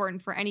so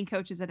important for any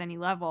coaches at any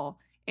level.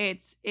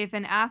 It's if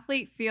an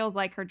athlete feels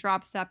like her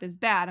drop step is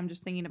bad, I'm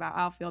just thinking about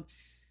outfield,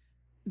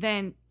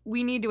 then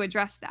we need to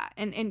address that.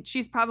 And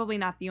she's probably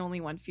not the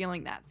only one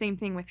feeling that. Same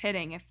thing with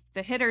hitting. If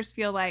the hitters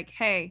feel like,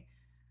 hey,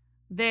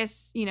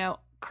 this,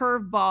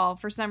 curveball,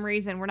 for some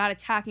reason, we're not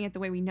attacking it the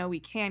way we know we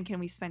can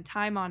we spend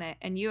time on it?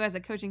 And you as a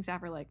coaching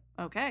staff are like,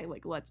 okay,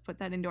 like let's put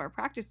that into our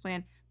practice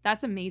plan.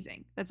 That's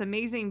amazing. That's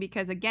amazing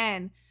because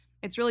again,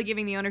 it's really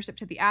giving the ownership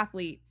to the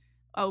athlete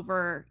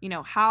over,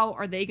 how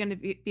are they going to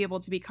be able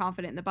to be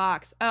confident in the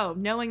box? Oh,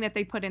 knowing that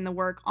they put in the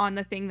work on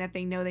the thing that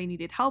they know they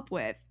needed help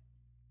with.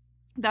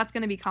 That's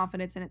going to be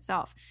confidence in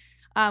itself.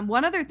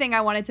 One other thing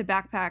I wanted to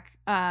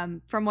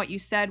backpack from what you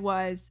said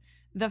was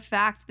the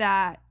fact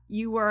that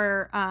you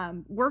were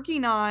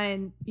working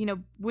on,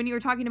 when you were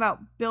talking about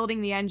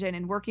building the engine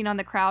and working on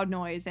the crowd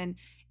noise and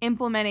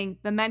implementing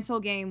the mental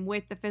game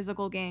with the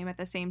physical game at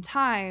the same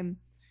time.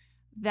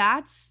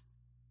 That's,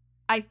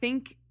 I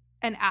think,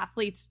 an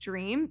athlete's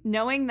dream,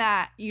 knowing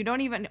that you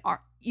don't even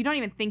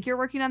think you're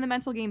working on the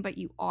mental game, but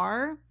you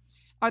are.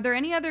 Are there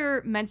any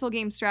other mental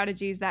game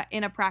strategies that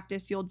in a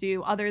practice you'll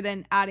do other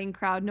than adding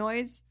crowd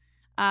noise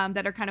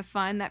that are kind of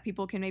fun that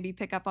people can maybe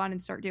pick up on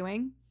and start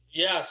doing?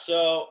 Yeah.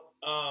 So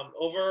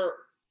over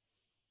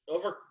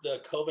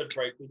the COVID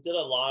break, we did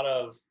a lot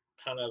of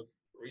kind of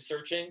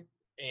researching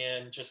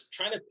and just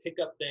trying to pick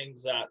up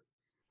things that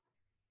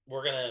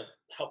were going to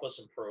help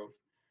us improve.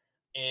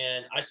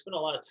 And I spent a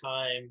lot of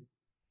time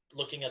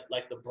looking at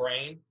like the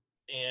brain.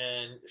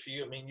 And if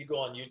you, I mean, you go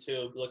on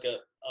YouTube, look at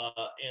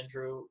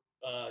Andrew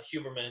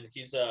Huberman.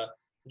 He's a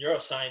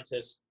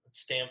neuroscientist at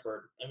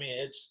Stanford. I mean,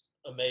 it's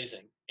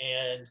amazing.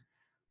 And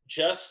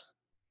just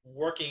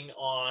working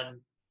on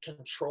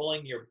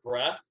controlling your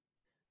breath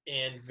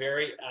in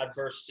very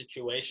adverse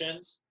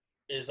situations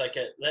is like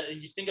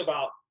you think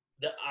about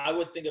that. I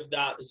would think of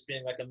that as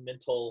being like a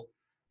mental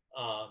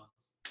um,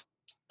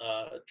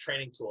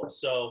 training tool.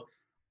 So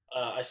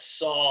I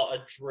saw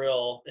a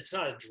drill. It's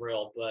not a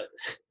drill, but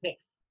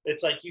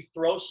it's like you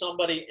throw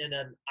somebody in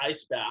an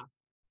ice bath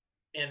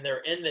and they're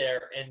in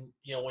there, and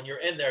when you're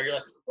in there, you're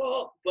like,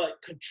 oh, but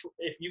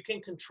if you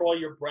can control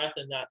your breath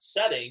in that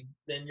setting,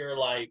 then you're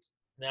like,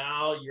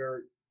 now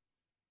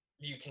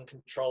you can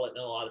control it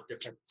in a lot of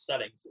different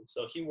settings. And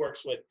so he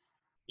works with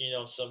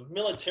some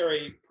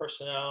military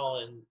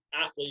personnel and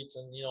athletes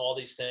and all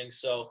these things.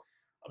 So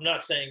I'm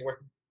not saying we're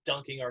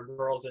dunking our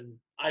girls in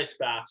ice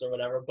baths or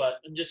whatever, but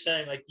I'm just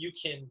saying like you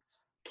can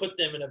put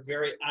them in a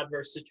very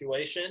adverse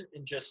situation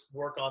and just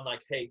work on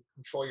like, hey,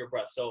 control your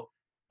breath. So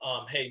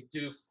hey,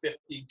 do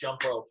 50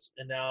 jump ropes,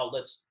 and now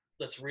let's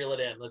reel it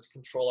in, let's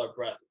control our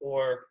breath.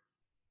 Or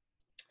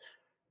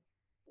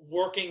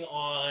working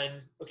on,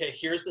 okay,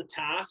 here's the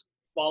task,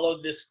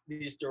 follow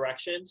these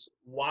directions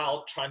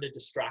while trying to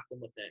distract them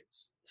with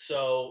things.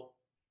 So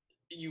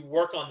you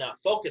work on that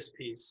focus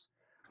piece,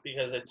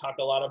 because I talk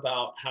a lot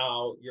about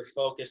how your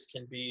focus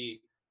can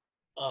be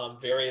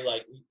very,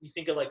 like, you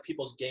think of like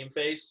people's game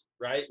face,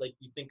 right? Like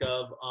you think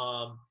of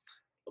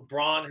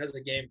LeBron has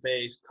a game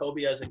face,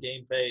 Kobe has a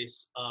game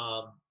face,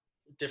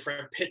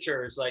 different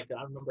pitchers. Like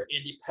I remember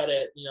Andy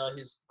Pettit,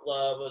 his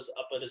glove was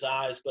up at his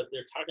eyes, but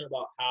they're talking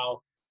about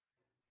how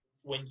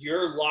when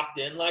you're locked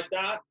in like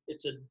that,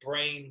 it's a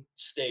brain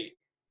state,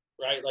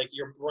 right? Like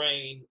your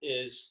brain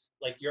is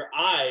like, your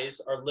eyes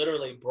are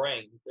literally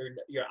brain.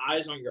 Your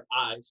eyes aren't your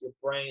eyes, your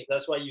brain.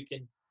 That's why you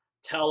can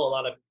tell a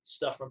lot of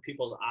stuff from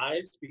people's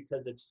eyes,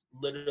 because it's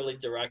literally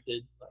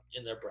directed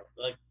in their brain.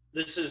 Like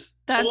this is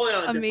totally That's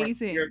on a different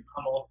amazing.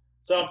 level.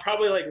 So I'm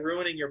probably like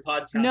ruining your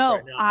podcast right No,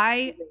 now.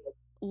 I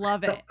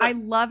love it. I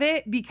love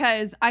it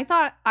because I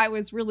thought I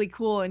was really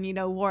cool and,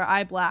 wore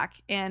eye black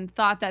and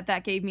thought that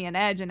that gave me an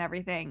edge and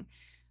everything.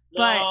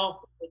 But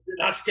No,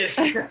 I was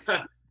kidding.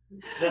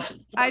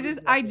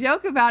 I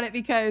joke about it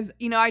because,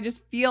 I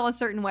just feel a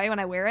certain way when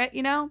I wear it,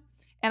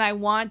 and I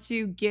want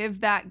to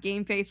give that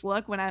game face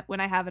look when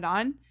I have it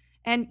on.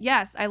 And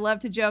yes, I love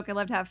to joke, I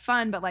love to have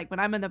fun, but like when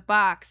I'm in the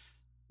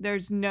box,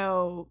 there's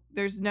no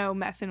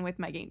messing with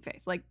my game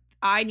face. Like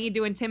I need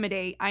to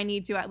intimidate. I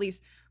need to at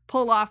least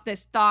pull off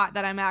this thought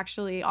that I'm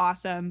actually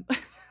awesome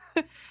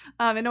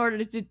in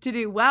order to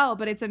do well.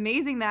 But it's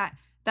amazing that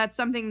that's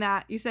something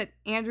that you said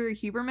Andrew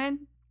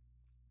Huberman,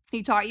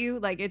 he taught you.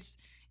 Like it's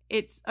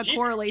a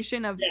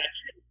correlation of. Yeah,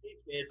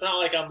 it's not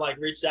like I'm like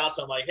reached out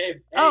to him like,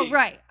 hey. Oh,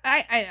 right.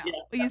 I know.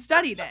 Yeah. You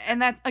studied it.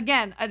 And that's,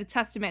 again, a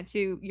testament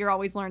to you're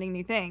always learning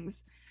new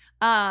things.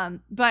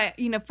 But,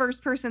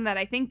 first person that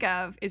I think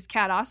of is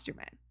Kat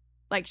Osterman.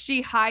 Like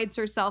she hides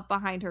herself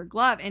behind her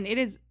glove, and it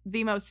is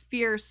the most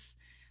fierce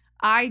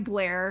eye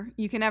glare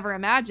you can ever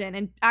imagine.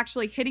 And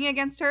actually hitting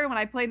against her when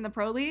I played in the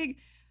pro league,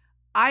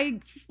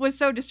 I was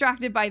so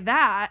distracted by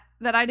that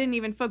I didn't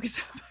even focus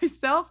on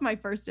myself my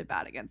first at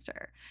bat against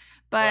her.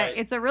 But Right.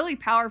 it's a really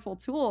powerful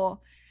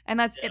tool. And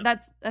that's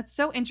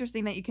so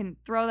interesting that you can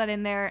throw that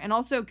in there, and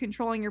also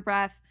controlling your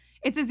breath.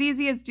 It's as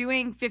easy as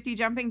doing 50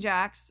 jumping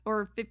jacks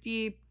or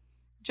 50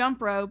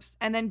 jump ropes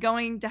and then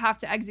going to have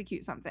to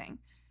execute something.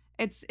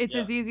 It's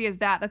as easy as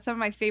that. That's some of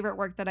my favorite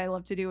work that I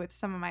love to do with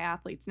some of my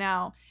athletes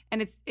now.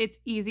 And it's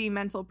easy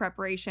mental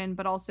preparation,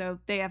 but also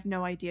they have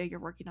no idea you're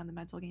working on the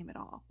mental game at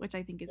all, which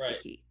I think is the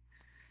key.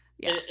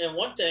 Yeah. And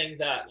one thing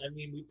that, I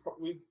mean,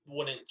 we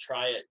wouldn't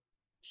try it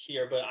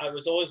here, but I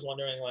was always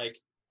wondering like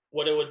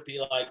what it would be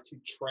like to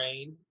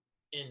train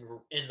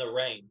in the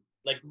rain.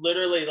 Like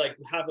literally like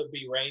have it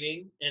be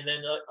raining, and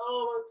then like,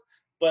 oh,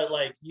 but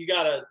like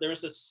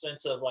there's this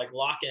sense of like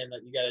lock-in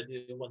that you gotta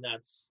do when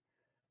that's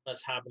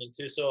happening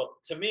too. So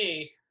to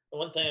me, the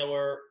one thing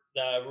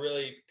that I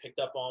really picked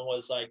up on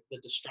was like the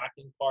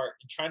distracting part,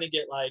 and trying to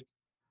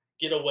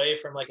get away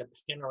from like a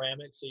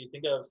panoramic. So you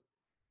think of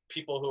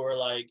people who are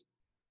like,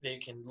 they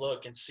can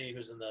look and see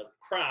who's in the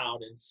crowd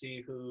and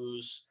see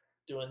who's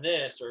doing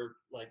this, or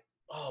like,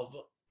 oh,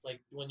 like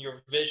when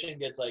your vision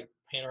gets like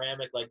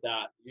panoramic like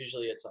that,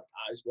 usually it's like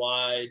eyes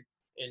wide,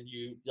 and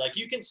you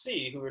can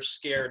see who are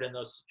scared in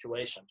those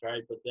situations,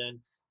 right? But then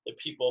the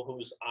people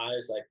whose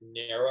eyes like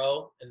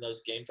narrow in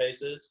those game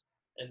faces,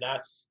 and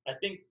that's, I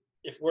think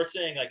if we're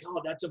saying like,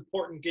 oh, that's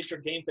important, get your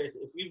game face.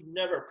 If you've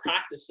never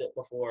practiced it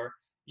before,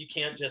 you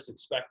can't just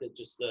expect it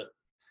just to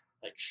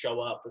like show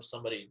up if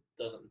somebody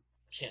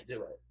can't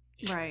do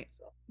it. Right.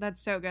 So.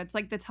 That's so good. It's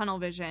like the tunnel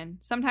vision.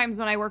 Sometimes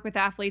when I work with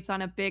athletes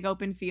on a big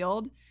open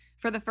field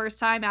for the first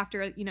time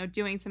after,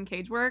 doing some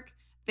cage work,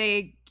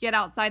 they get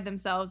outside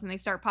themselves and they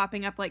start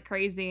popping up like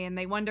crazy and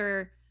they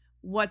wonder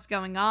what's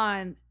going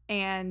on.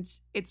 And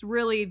it's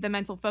really the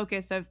mental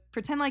focus of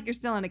pretend like you're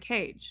still in a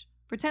cage.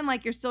 Pretend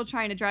like you're still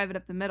trying to drive it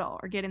up the middle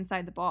or get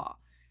inside the ball.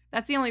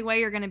 That's the only way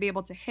you're going to be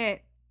able to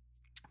hit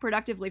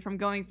productively from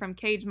going from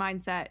cage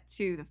mindset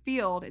to the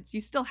field. It's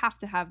you still have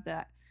to have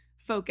that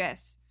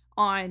focus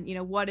on,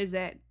 what is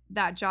it,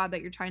 that job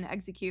that you're trying to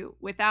execute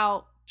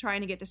without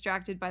trying to get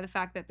distracted by the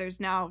fact that there's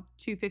now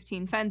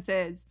 215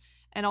 fences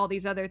and all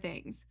these other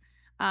things.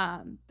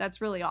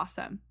 That's really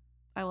awesome.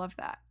 I love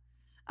that.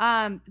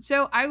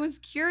 So I was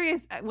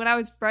curious when I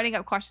was writing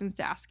up questions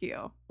to ask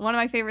you. One of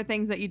my favorite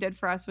things that you did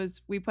for us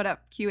was we put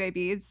up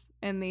QABs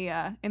in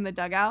the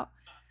dugout.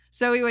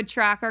 So we would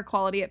track our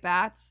quality at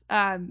bats.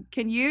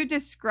 Can you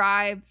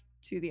describe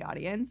to the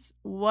audience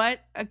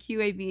what a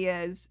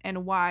QAB is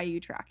and why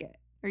you track it,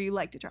 or you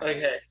like to track it?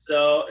 Okay,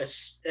 so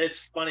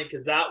it's funny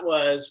because that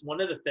was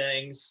one of the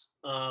things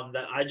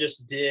that I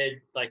just did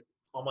like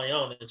on my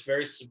own. It's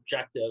very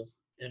subjective,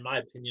 in my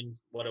opinion,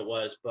 what it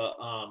was. But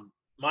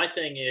my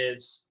thing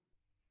is,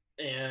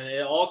 and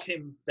it all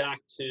came back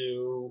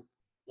to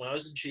when I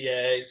was a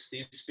GA.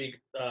 Steve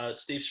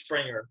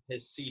Springer,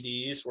 his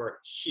CDs were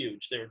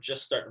huge. They were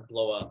just starting to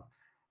blow up.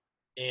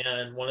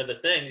 And one of the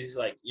things he's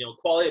like,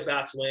 quality at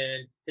bats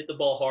win, hit the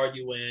ball hard,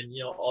 you win,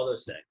 all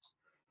those things.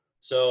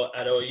 So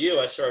at OU,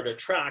 I started to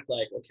track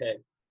like, okay,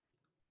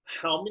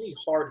 how many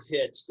hard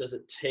hits does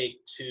it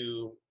take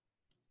to,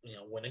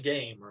 win a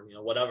game or,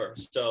 whatever.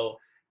 So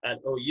at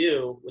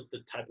OU, with the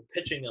type of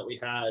pitching that we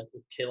had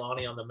with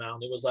Kaylani on the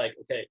mound, it was like,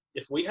 okay,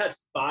 if we had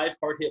 5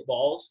 hard hit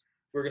balls,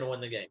 we're going to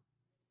win the game.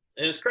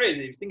 And it's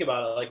crazy if you think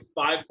about it, like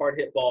 5 hard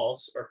hit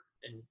balls or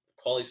in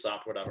quality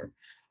stop, whatever.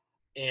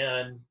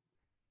 And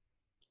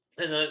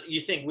then you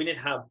think we didn't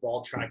have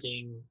ball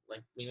tracking,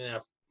 like we didn't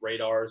have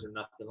radars or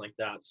nothing like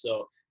that.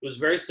 So it was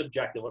very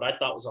subjective. What I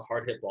thought was a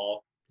hard hit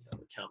ball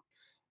would count.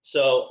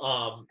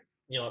 So,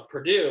 at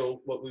Purdue,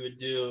 what we would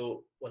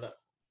do when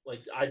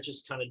I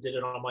just kind of did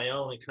it on my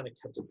own and kind of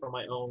kept it for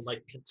my own,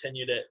 like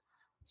continued it.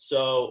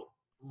 So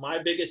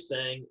my biggest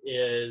thing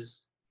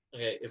is,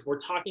 okay, if we're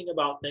talking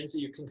about things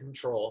that you can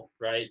control,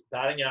 right?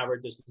 Batting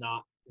average is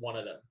not one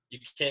of them. You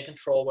can't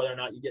control whether or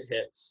not you get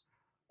hits.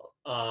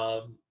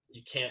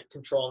 You can't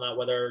control that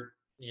whether,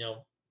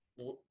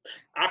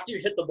 after you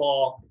hit the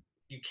ball,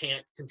 you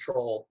can't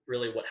control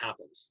really what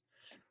happens.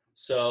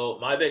 So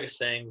my biggest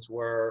things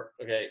were,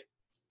 okay,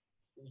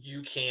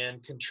 you can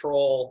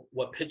control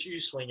what pitch you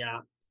swing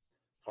at,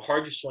 how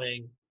hard you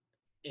swing,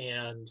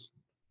 and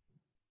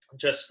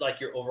just like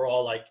your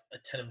overall like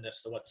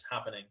attentiveness to what's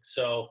happening.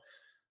 So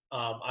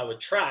I would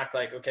track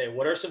like, okay,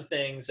 what are some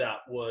things that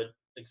would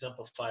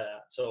exemplify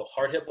that? So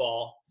hard hit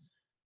ball,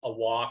 a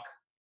walk,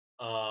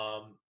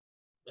 a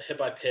hit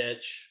by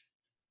pitch,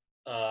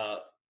 a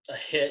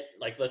hit.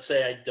 Like let's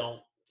say I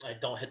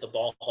don't hit the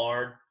ball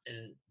hard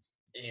and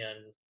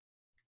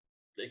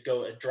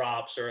it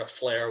drops or a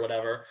flare or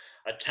whatever.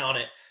 I count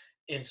it.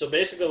 And so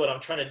basically what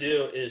I'm trying to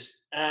do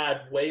is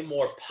add way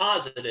more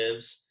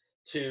positives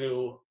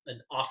to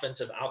an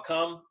offensive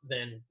outcome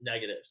than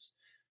negatives.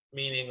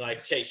 Meaning like,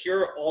 okay, here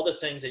are all the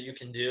things that you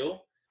can do,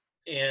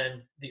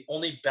 and the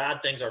only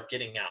bad things are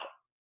getting out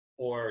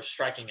or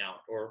striking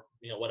out or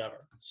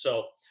whatever.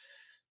 So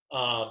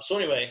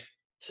anyway,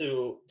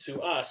 to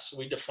us,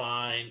 we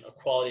define a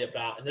quality at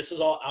bat, and this is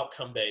all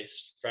outcome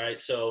based, right?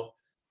 So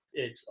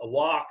it's a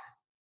walk,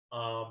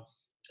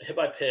 hit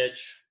by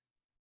pitch,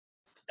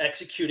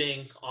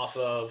 executing off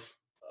of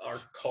our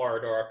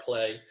card or our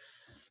play.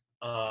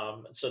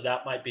 So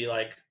that might be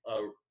like a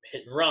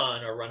hit and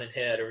run or run and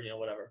hit or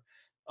whatever.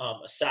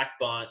 A sack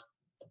bunt,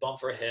 a bump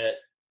for a hit.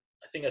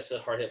 I think I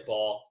said hard hit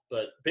ball,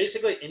 but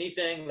basically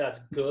anything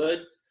that's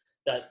good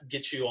that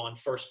gets you on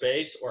first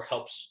base or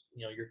helps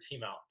your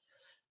team out.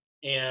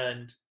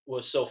 And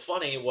what's so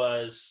funny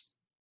was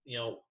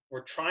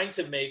we're trying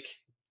to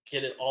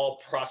get it all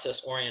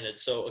process oriented.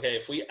 So okay,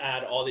 if we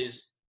add all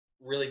these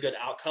really good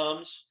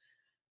outcomes,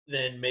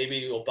 then maybe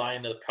you'll buy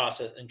into the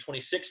process. In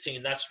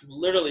 2016, that's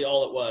literally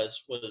all it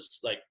was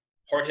like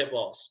hard hit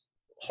balls,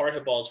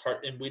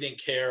 and we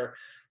didn't care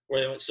where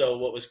they went. So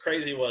what was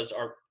crazy was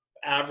our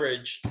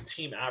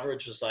team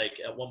average was like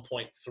at one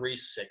point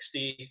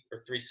 360 or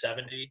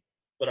 370,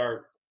 but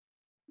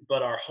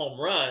our home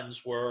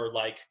runs were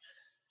like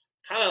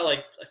kind of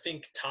like I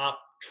think top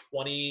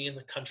 20 in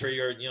the country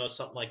or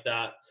something like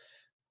that.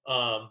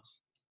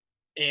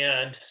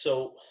 And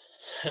so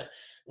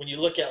when you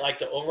look at like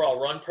the overall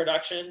run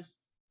production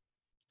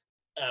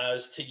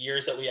as to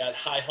years that we had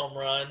high home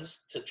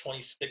runs to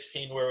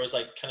 2016 where it was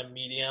like kind of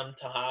medium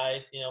to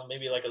high,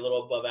 maybe like a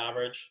little above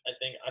average. I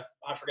think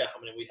I forget how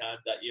many we had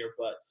that year,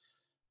 but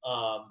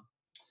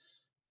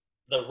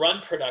the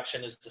run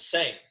production is the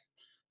same.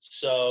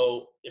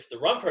 So if the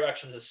run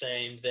production is the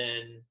same,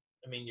 then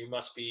I mean, you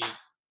must be,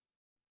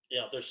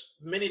 there's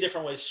many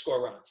different ways to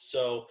score runs.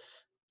 So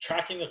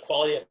tracking the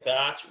quality at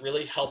bats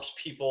really helps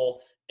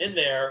people in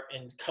there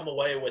and come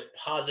away with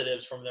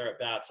positives from their at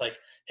bats. Like,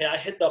 hey, I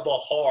hit that ball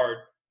hard,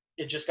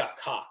 it just got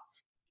caught.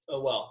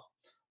 Oh well.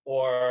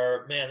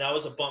 Or man, that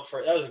was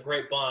a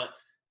great bunt,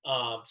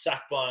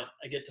 sack bunt.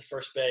 I get to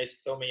first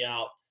base, throw me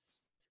out.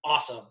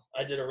 Awesome,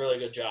 I did a really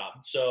good job.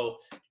 So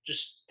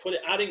just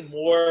adding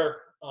more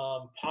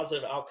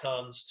positive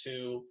outcomes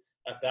to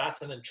at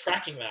bats, and then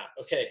tracking that.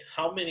 Okay,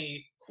 how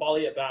many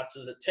quality at bats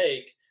does it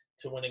take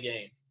to win a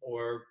game,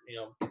 or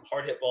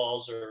hard hit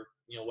balls, or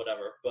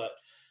whatever. But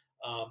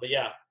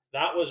yeah,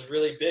 that was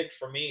really big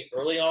for me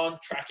early on,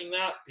 tracking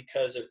that,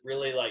 because it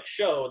really like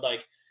showed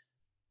like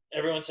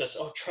everyone says,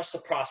 oh, trust the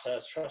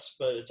process,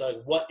 but it's like,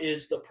 what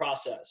is the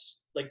process?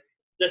 Like,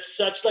 that's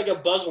such like a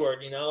buzzword,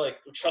 like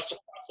trust the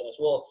process.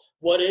 Well,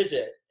 what is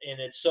it?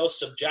 And it's so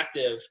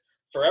subjective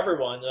for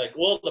everyone. Like,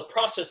 well, the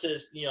process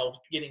is,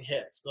 getting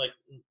hits. Like,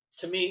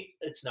 to me,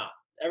 it's not.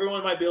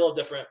 Everyone might be a little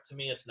different. To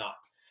me, it's not.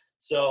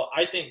 So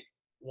I think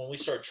when we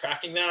start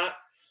tracking that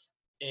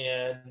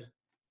and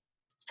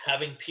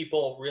having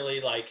people really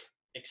like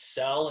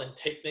excel and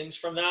take things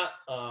from that,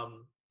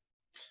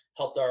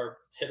 helped our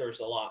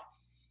hitters a lot.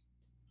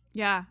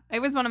 Yeah, it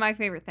was one of my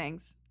favorite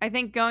things. I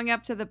think going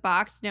up to the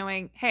box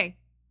knowing, hey,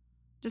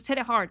 just hit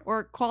it hard,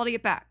 or quality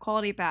at bat,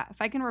 quality at bat.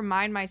 If I can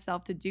remind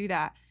myself to do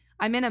that,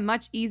 I'm in a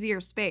much easier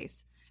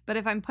space. But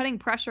if I'm putting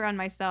pressure on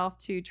myself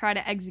to try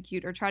to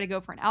execute or try to go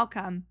for an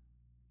outcome,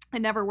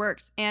 it never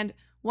works. And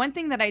one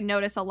thing that I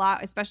notice a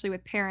lot, especially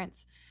with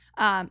parents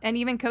and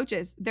even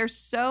coaches,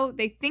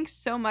 they think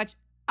so much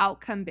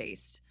outcome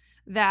based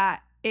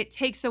that it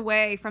takes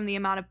away from the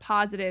amount of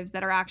positives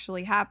that are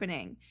actually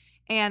happening.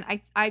 And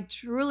I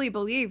truly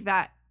believe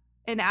that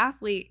an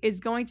athlete is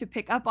going to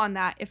pick up on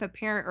that if a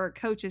parent or a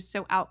coach is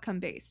so outcome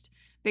based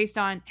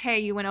on, hey,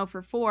 you went 0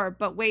 for 4,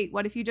 but wait,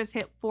 what if you just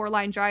hit 4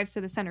 line drives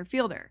to the center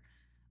fielder?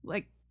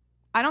 Like,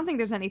 I don't think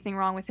there's anything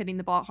wrong with hitting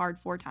the ball hard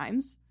 4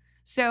 times.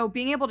 So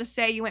being able to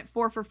say you went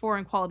 4 for 4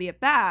 in quality at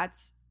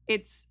bats,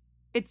 it's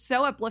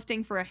so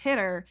uplifting for a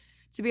hitter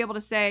to be able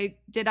to say,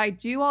 did I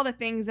do all the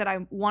things that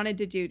I wanted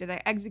to do? Did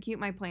I execute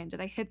my plan?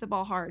 Did I hit the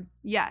ball hard?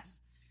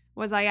 Yes.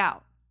 Was I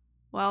out?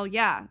 Well,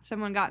 yeah,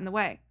 someone got in the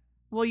way.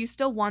 Well, you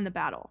still won the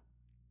battle.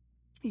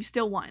 You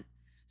still won.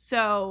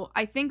 So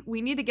I think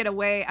we need to get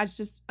away, as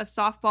just a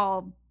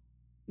softball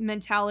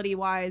mentality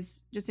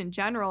wise, just in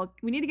general,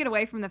 we need to get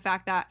away from the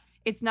fact that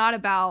it's not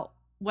about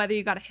whether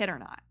you got a hit or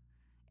not.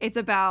 It's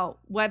about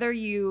whether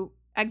you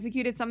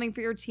executed something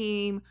for your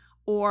team,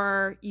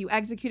 or you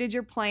executed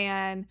your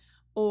plan,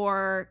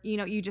 or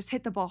you just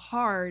hit the ball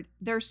hard.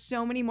 There's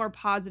so many more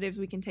positives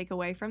we can take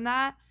away from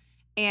that.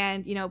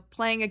 And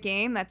playing a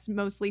game that's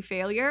mostly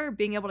failure,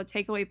 being able to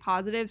take away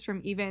positives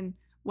from even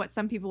what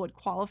some people would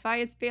qualify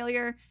as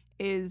failure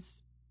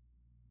is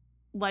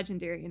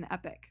legendary and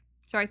epic.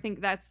 So I think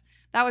that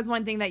was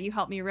one thing that you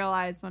helped me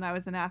realize when I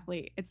was an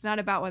athlete. It's not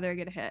about whether I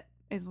get a hit,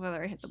 it's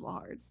whether I hit the ball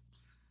hard.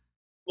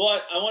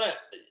 Well, I want to,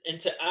 and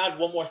to add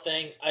one more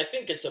thing, I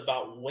think it's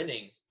about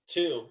winning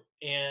too.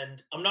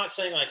 And I'm not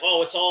saying like,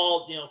 oh, it's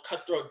all,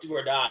 cutthroat, do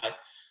or die,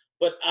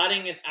 but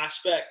adding an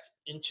aspect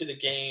into the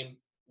game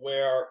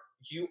where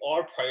you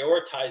are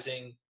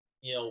prioritizing,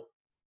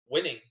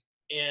 winning.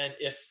 And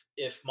if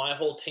my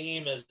whole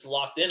team is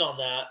locked in on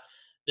that,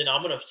 then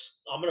I'm gonna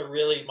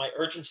really, my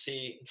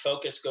urgency and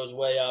focus goes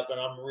way up, and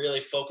I'm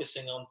really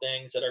focusing on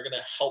things that are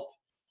gonna help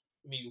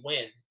me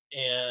win.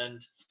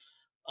 And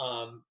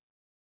um,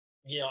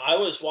 I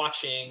was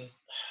watching,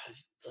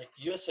 like,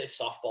 USA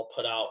Softball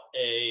put out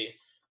a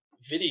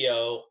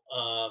video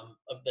of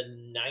the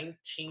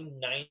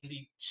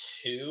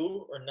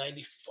 1992 or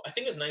 94, I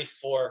think it was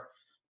 94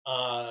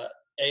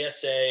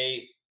 ASA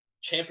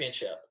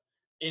championship,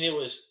 and it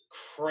was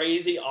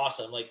crazy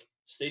awesome. Like,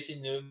 Stacy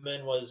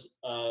Newman was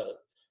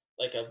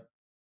like a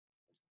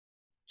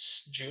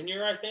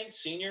junior, I think,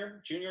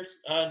 senior, junior.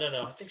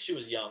 No, I think she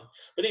was young.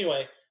 But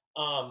anyway,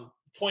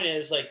 point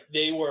is, like,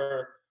 they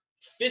were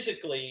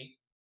physically,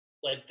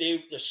 like,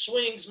 the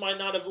swings might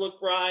not have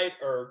looked right,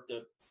 or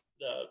the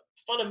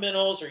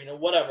fundamentals, or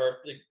whatever.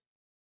 It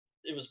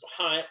was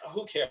behind.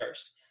 Who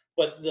cares?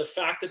 But the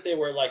fact that they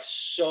were like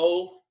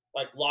so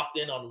like locked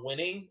in on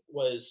winning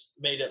was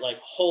made it like,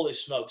 holy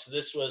smokes,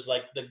 this was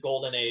like the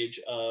golden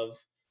age of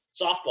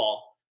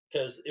softball,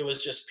 because it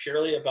was just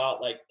purely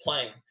about like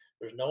playing.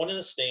 There's no one in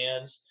the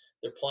stands.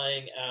 They're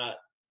playing at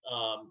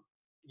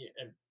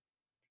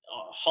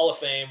Hall of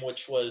Fame,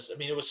 which was, I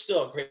mean, it was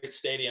still a great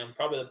stadium,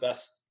 probably the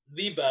best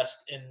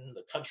in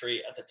the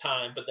country at the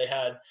time. But they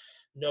had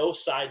no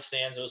side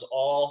stands. It was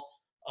all,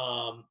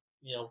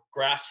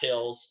 grass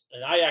hills.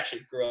 And I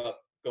actually grew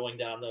up going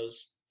down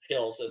those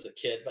hills as a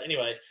kid. But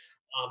anyway,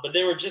 but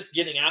they were just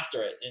getting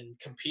after it and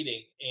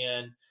competing.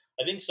 And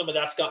I think some of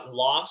that's gotten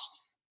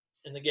lost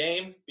in the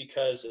game,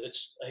 because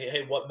it's,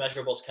 hey, what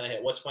measurables can I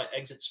hit? What's my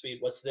exit speed?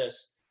 What's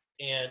this?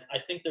 And I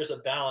think there's a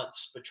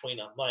balance between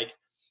them. Like,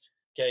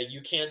 okay, you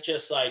can't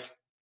just like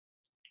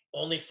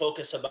only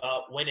focus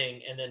about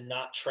winning and then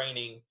not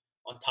training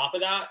on top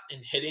of that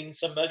and hitting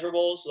some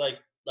measurables like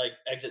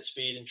exit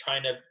speed and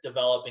trying to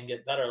develop and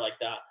get better like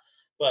that.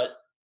 But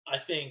I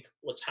think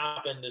what's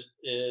happened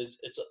is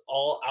it's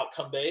all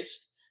outcome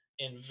based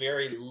and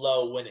very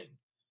low winning,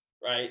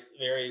 right?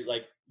 Very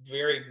like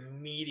very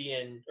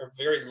median or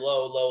very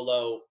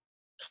low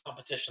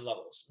competition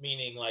levels,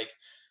 meaning like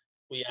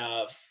we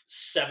have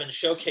seven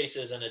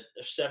showcases and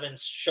seven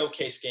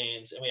showcase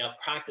games, and we have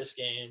practice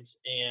games,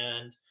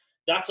 and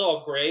that's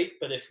all great.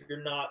 But if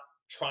you're not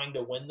trying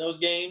to win those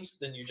games,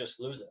 then you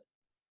just lose it.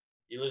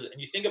 You lose it.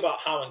 And you think about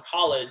how in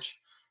college,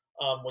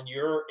 when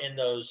you're in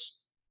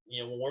those,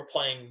 when we're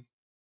playing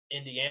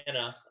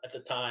Indiana at the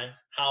time,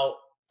 how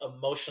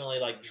emotionally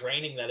like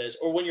draining that is,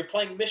 or when you're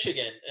playing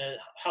Michigan and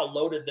how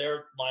loaded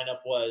their lineup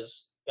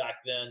was back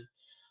then,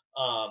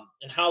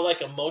 and how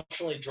like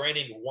emotionally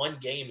draining one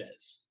game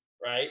is,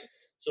 right?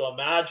 So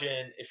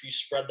imagine if you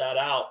spread that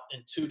out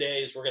in 2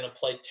 days, we're going to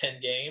play 10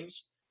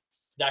 games.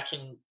 That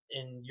can,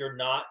 and you're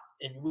not,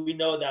 and we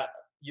know that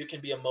you can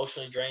be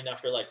emotionally drained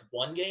after like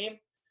one game,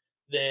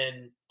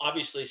 then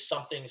obviously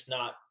something's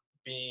not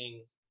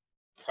being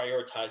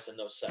prioritized in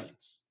those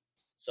settings.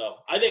 So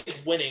I think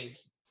winning,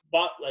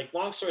 but like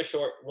long story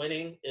short,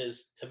 winning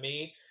is to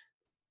me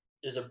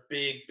is a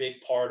big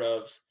part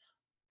of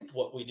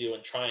what we do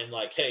and try and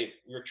like, hey,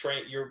 you're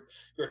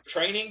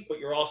training, but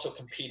you're also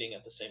competing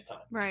at the same time.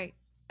 Right.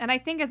 And I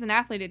think as an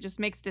athlete, it just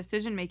makes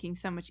decision making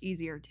so much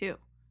easier too.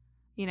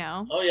 You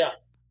know? Oh yeah.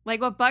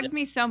 Like what Yeah. bugs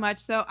me so much.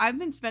 So I've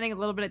been spending a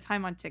little bit of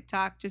time on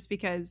TikTok just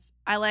because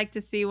I like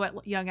to see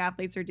what young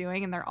athletes are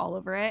doing and they're all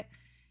over it.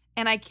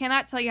 And I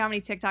cannot tell you how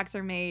many TikToks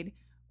are made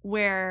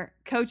where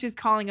coach is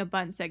calling a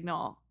bunt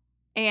signal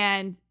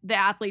and the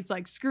athlete's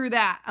like, screw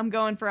that, I'm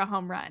going for a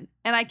home run.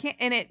 And I can't,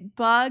 and it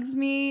bugs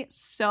me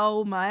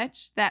so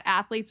much that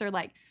athletes are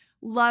like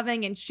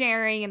loving and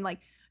sharing and like,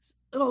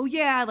 oh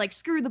yeah, like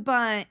screw the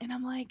bunt. And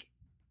I'm like,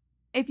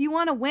 if you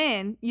want to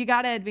win, you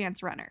got to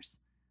advance runners.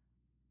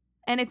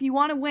 And if you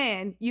want to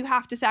win, you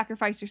have to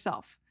sacrifice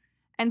yourself.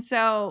 And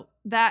so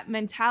that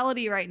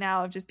mentality right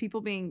now of just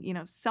people being,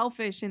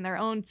 selfish in their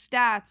own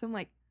stats, I'm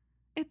like,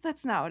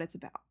 that's not what it's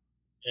about.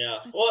 Yeah.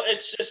 It's Well,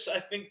 it's just I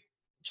think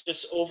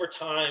just over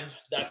time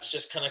that's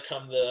just kind of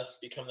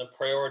become the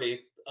priority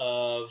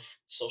of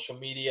social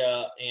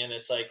media, and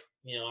it's like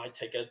I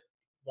take a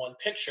one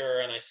picture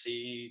and I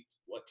see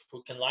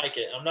who can like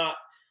it.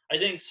 I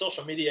think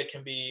social media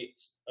can be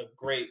a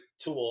great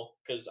tool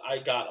because I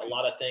got a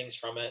lot of things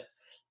from it.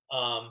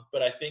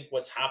 But I think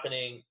what's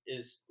happening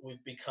is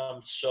we've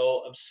become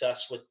so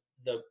obsessed with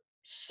the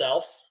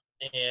self.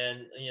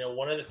 And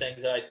one of the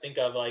things that I think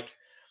of, like,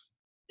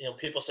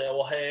 people say,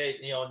 well, hey,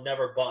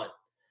 never bunt.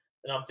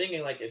 And I'm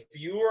thinking, like, if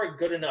you are a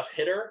good enough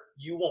hitter,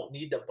 you won't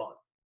need to bunt.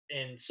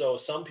 And so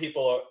some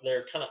people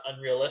they're kind of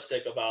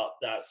unrealistic about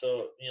that.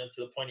 So,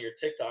 to the point of your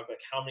TikTok,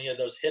 like how many of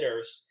those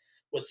hitters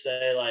would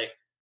say like,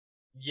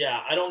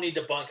 yeah, I don't need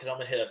to bunt because I'm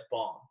gonna hit a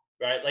bomb,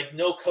 right? Like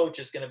no coach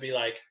is gonna be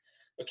like,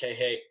 okay,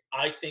 hey,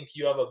 I think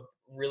you have a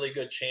really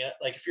good chance.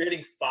 Like if you're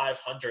hitting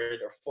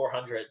 500 or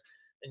 400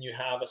 and you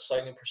have a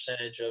slugging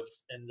percentage of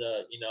in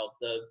the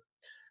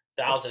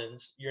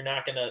thousands, you're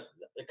not gonna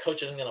the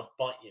coach isn't gonna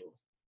bunt you,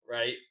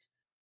 right?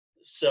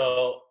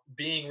 So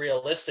being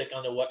realistic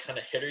on what kind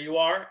of hitter you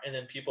are, and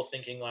then people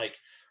thinking like,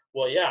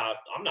 well, yeah,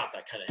 I'm not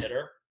that kind of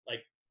hitter,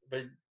 like,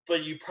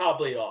 but you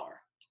probably are.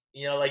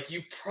 Like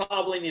you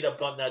probably need a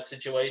bunt in that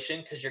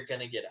situation because you're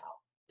gonna get out.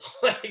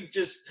 Like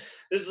just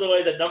this is the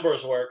way the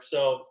numbers work.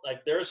 So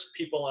like there's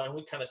people, and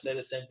we kind of say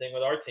the same thing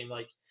with our team,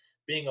 like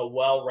being a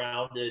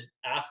well-rounded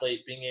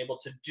athlete, being able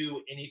to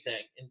do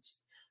anything. And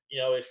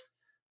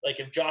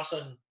if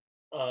Jocelyn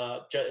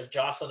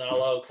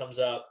Allo comes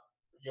up,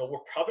 we're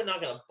probably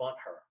not going to bunt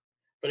her.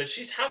 But if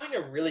she's having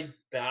a really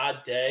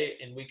bad day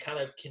and we kind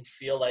of can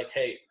feel like,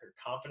 hey, her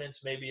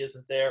confidence maybe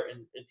isn't there,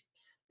 and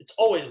it's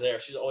always there.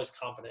 She's always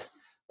confident.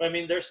 But I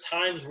mean, there's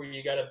times where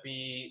you got to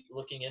be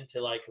looking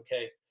into like,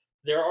 okay,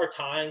 there are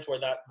times where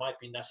that might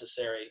be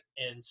necessary.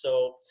 And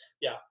so,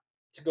 yeah,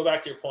 to go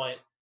back to your point,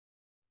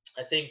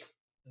 I think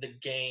the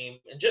game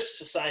and just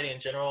society in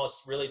general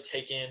is really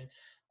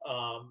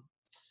um,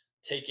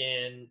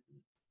 taken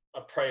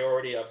a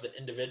priority of the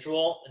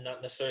individual and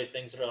not necessarily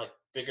things that are like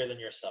bigger than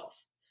yourself.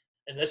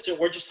 And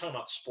we're just talking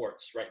about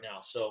sports right now.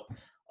 So,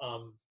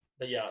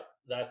 but yeah,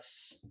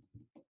 that's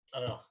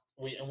I don't know.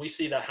 We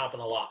see that happen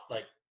a lot.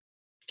 Like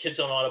kids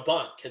don't know how to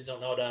bunt. Kids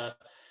don't know how to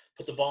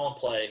put the ball in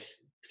play.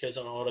 Kids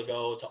don't know how to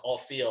go to all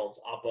fields,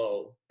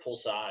 oppo, pull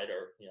side,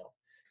 or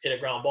hit a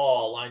ground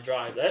ball, line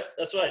drive.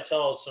 That's what I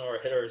tell some of our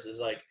hitters is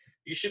like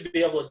you should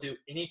be able to do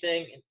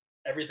anything and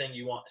everything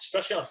you want,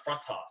 especially on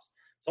front toss.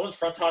 Someone's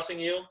front tossing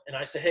you, and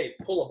I say, hey,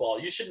 pull a ball.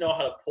 You should know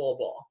how to pull a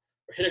ball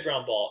or hit a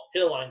ground ball,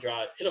 hit a line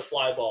drive, hit a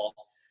fly ball,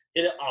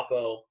 hit an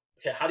oppo.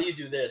 Okay, how do you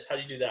do this? How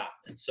do you do that?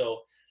 And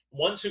so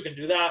ones who can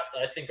do that,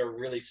 I think, are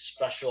really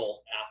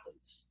special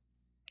athletes.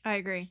 I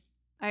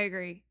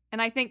agree.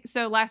 And I think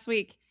so last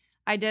week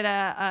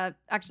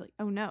actually,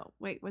 oh no,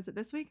 wait, was it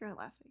this week or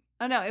last week?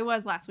 Oh no, it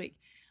was last week.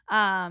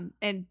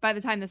 And by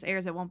the time this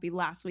airs, it won't be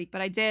last week,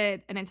 but I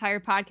did an entire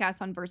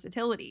podcast on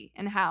versatility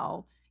and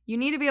how you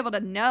need to be able to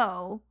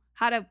know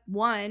how to,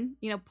 one,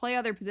 play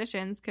other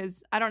positions.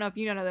 Cause I don't know if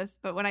you know this,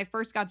 but when I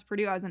first got to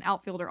Purdue, I was an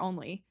outfielder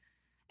only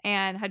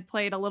and had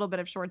played a little bit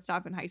of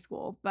shortstop in high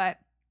school. But,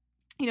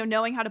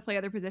 knowing how to play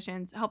other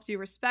positions helps you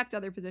respect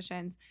other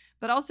positions.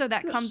 But also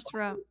that comes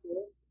from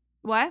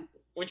what?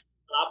 Which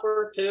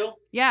stopper too?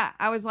 Yeah,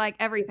 I was like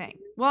everything.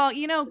 Well,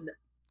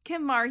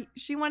 Kim Marr,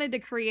 she wanted to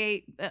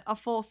create a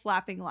full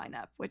slapping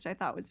lineup, which I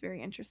thought was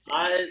very interesting.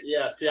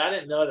 See, I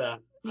didn't know that.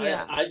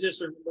 Yeah. I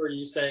just remember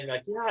you saying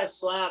like, yeah, I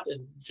slapped,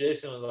 and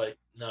Jason was like,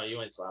 no,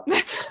 you ain't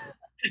slapping.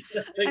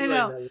 I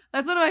know.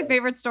 That's one of my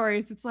favorite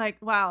stories. It's like,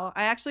 wow,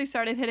 I actually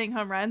started hitting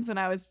home runs when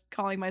I was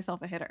calling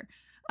myself a hitter.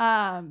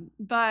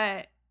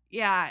 But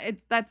yeah,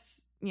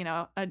 that's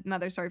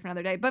another story for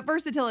another day. But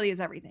versatility is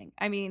everything.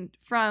 I mean,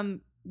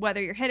 from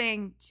whether you're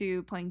hitting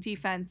to playing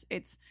defense,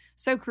 it's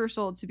so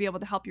crucial to be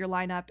able to help your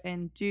lineup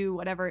and do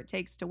whatever it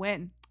takes to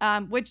win.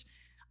 Which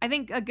I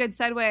think a good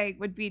segue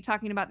would be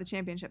talking about the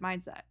championship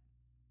mindset.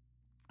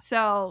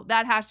 So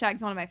that hashtag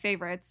is one of my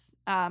favorites.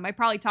 I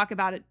probably talk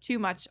about it too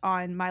much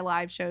on my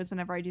live shows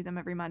whenever I do them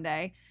every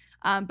Monday.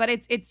 But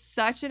it's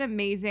such an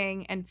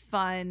amazing and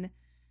fun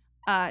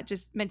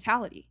just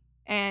mentality.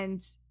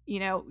 And,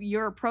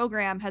 your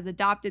program has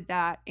adopted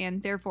that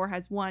and therefore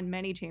has won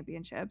many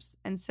championships.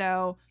 And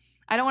so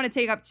I don't want to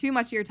take up too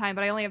much of your time,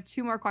 but I only have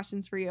 2 more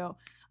questions for you.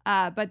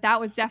 But that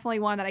was definitely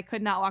one that I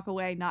could not walk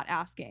away not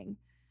asking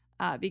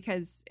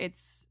because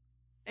it's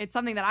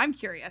something that I'm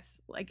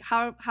curious. Like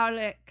how did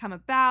it come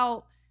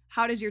about?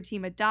 How does your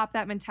team adopt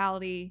that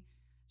mentality,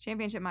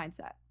 championship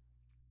mindset?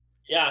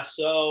 Yeah.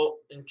 So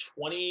in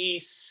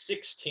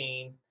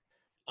 2016,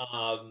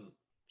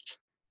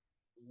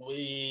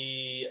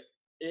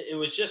 it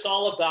was just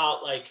all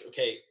about like,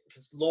 okay,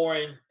 because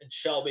Lauren and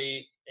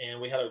Shelby,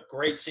 and we had a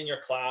great senior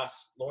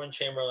class. Lauren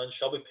Chamberlain,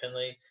 Shelby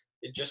Pinley,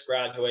 they just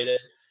graduated.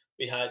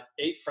 We had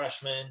 8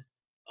 freshmen,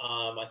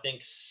 I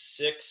think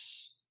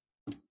 6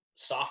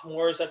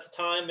 sophomores at the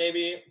time,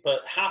 maybe,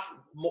 but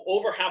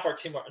over half our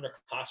team were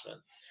underclassmen.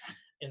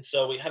 And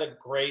so we had a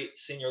great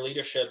senior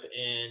leadership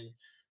in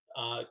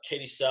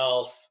Katie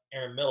Self,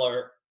 Aaron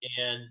Miller,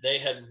 and they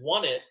had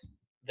won it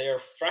their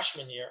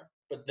freshman year,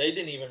 but they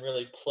didn't even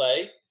really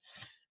play.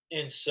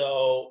 And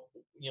so,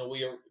 we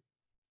were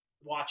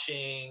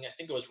watching, I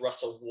think it was we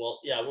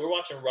were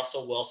watching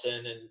Russell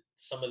Wilson and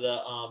some of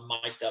the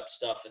mic'd up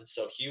stuff. And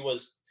so he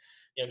was,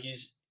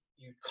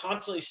 you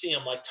constantly see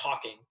him like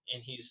talking,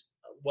 and he's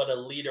what a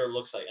leader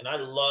looks like. And I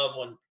love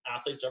when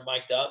athletes are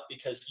mic'd up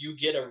because you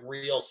get a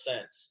real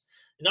sense.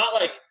 Not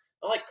like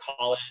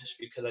college,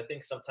 because I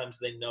think sometimes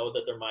they know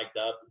that they're mic'd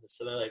up, and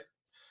so they're like,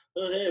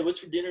 oh, hey, what's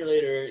for dinner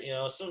later?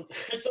 Some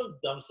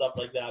dumb stuff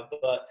like that.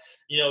 But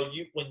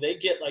when they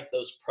get like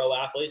those pro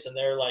athletes and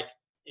they're like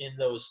in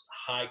those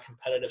high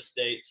competitive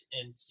states,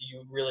 and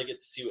you really get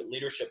to see what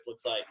leadership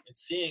looks like, and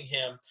seeing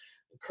him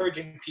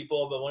encouraging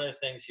people. But one of the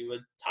things he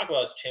would talk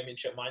about is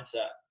championship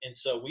mindset. And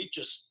so we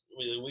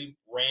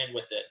ran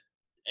with it,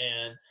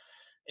 and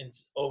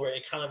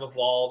it kind of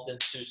evolved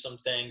into some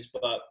things,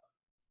 but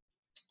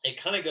it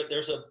kind of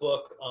there's a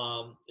book,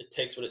 It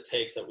Takes What It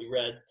Takes, that we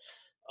read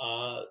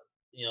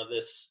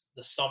this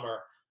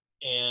summer,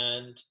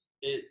 and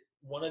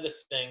one of the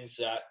things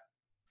that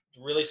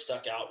really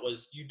stuck out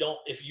was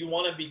if you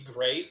want to be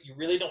great, you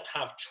really don't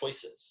have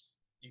choices.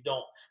 You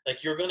don't,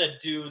 like, you're going to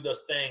do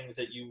those things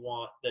that you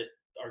want that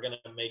are going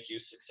to make you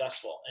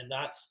successful. And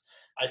that's,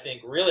 I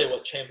think, really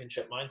what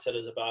championship mindset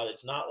is about.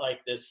 It's not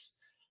like this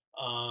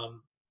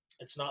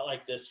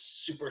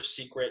super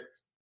secret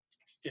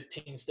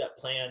 15-step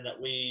plan that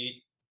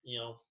we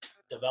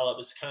develop.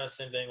 Is kind of the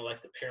same thing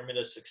like the pyramid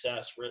of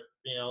success, where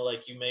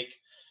like you make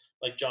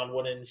like John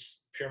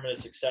Wooden's pyramid of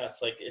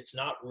success. Like, it's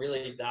not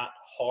really that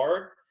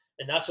hard,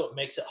 and that's what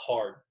makes it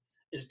hard,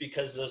 is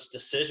because those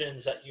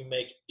decisions that you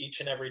make each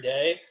and every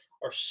day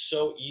are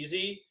so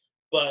easy,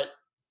 but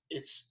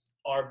it's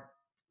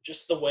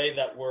just the way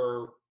that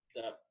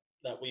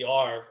we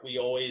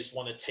always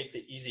want to take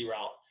the easy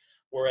route.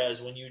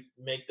 Whereas when you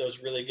make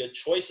those really good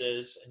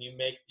choices and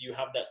you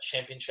have that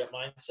championship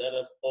mindset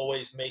of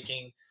always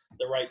making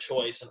the right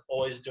choice and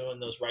always doing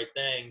those right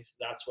things,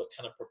 that's what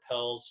kind of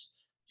propels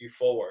you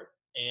forward.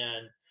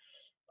 And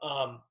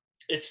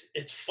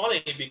it's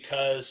funny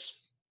because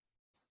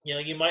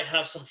you might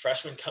have some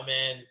freshmen come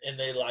in and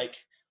they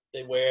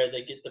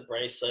get the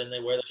bracelet and they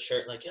wear the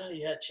shirt, like, oh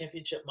yeah,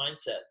 championship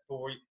mindset, but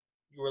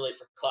you were late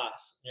for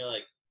class. And you're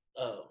like,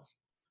 oh,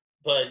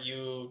 but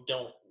you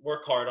don't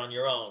work hard on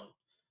your own.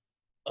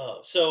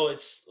 So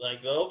it's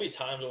like there'll be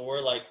times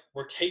where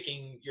we're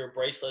taking your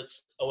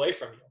bracelets away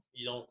from you.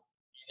 You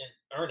didn't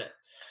earn it.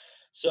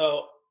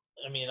 So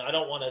I mean, I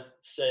don't want to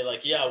say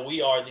like, yeah,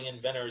 we are the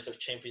inventors of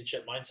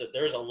championship mindset.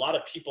 There's a lot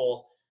of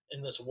people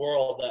in this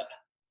world that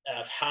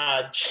have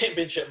had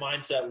championship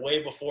mindset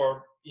way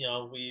before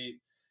we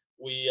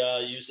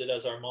use it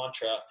as our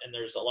mantra. And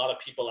there's a lot of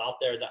people out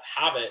there that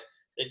have it.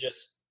 They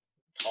just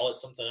call it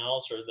something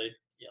else, or they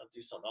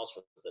do something else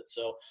with it.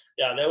 So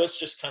yeah, that was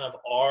just kind of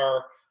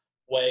our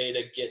way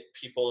to get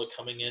people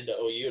coming into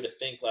OU to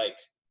think like,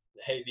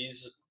 hey,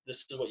 this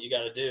is what you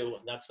got to do,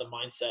 and that's the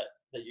mindset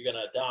that you're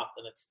going to adopt,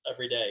 and it's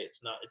every day.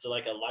 It's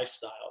like a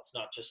lifestyle. It's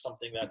not just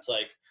something that's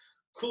like,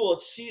 cool,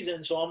 it's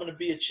season, so I'm going to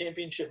be a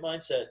championship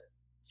mindset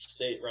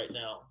state right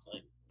now. It's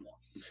like, no.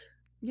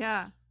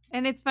 Yeah.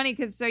 And it's funny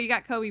because so you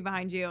got Kobe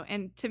behind you,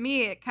 and to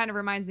me, it kind of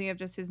reminds me of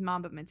just his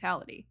Mamba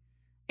mentality.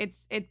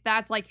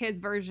 That's like his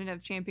version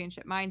of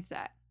championship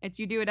mindset. It's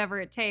you do whatever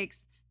it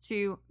takes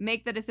to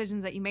make the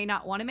decisions that you may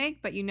not want to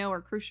make, but you know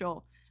are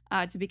crucial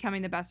to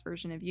becoming the best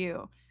version of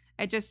you.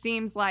 It just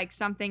seems like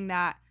something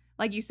that,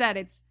 like you said,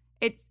 it's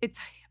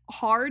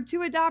hard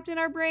to adopt in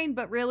our brain,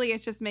 but really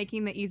it's just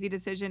making the easy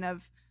decision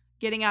of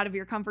getting out of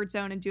your comfort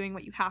zone and doing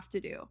what you have to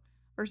do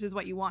versus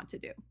what you want to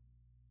do.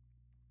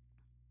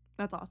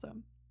 That's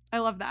awesome. I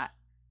love that.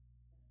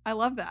 I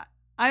love that.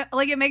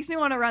 It makes me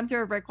want to run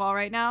through a brick wall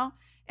right now.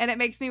 And it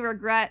makes me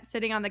regret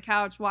sitting on the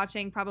couch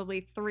watching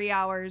probably 3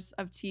 hours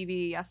of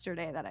TV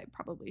yesterday that I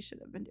probably should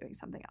have been doing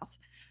something else.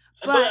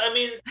 But I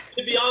mean,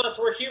 to be honest,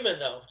 we're human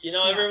though. You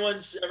know, Yeah.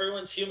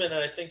 everyone's human,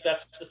 and I think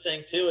that's the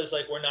thing too. Is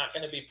like we're not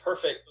going to be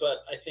perfect,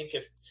 but I think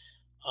if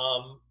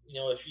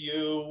if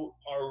you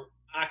are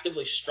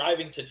actively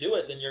striving to do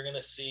it, then you're going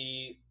to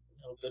see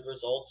good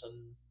results and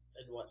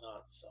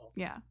whatnot. So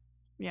yeah,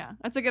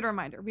 that's a good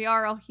reminder. We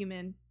are all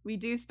human. We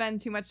do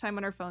spend too much time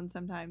on our phones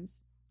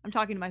sometimes. I'm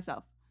talking to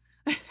myself.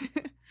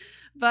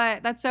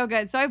 But that's so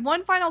good. So I have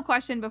one final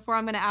question before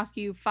I'm going to ask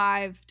you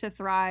 5 to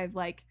thrive,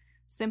 like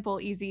simple,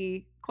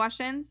 easy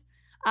questions.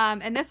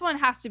 And this one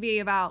has to be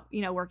about,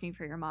 working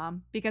for your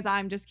mom, because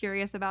I'm just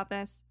curious about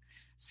this.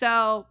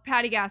 So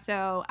Patty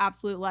Gasso,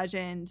 absolute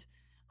legend.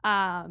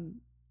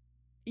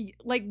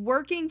 Like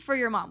working for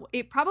your mom,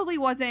 it probably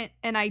wasn't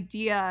an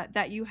idea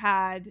that you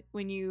had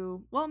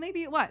well,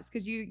 maybe it was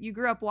because you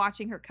grew up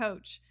watching her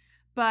coach.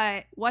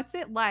 But what's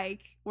it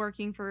like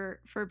working for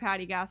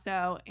Patty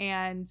Gasso,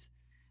 and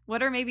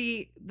what are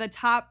maybe the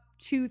top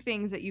 2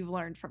 things that you've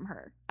learned from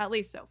her, at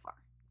least so far?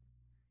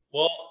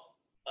 Well,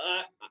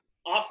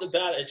 off the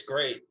bat, it's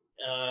great.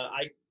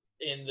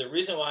 And the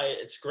reason why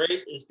it's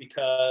great is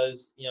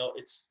because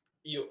it's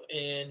you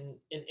in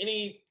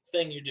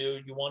anything you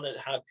do, you want to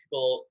have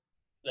people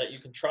that you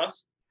can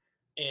trust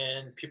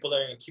and people that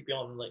are going to keep you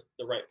on like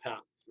the right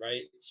path,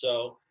 right?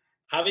 So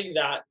having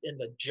that in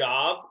the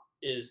job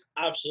is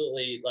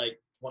absolutely like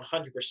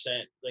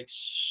 100% like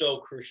so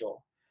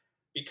crucial,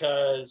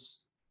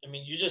 because I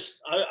mean,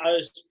 I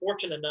was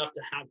fortunate enough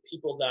to have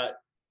people that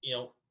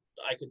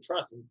I could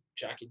trust, and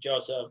Jackie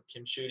Joseph,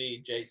 Kim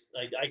Schutte, Jace,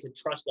 like I could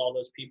trust all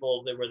those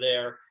people that were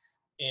there,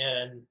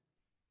 and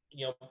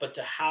but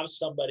to have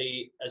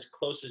somebody as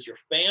close as your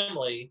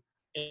family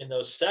in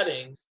those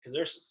settings, because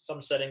there's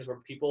some settings where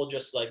people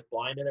just like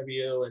blind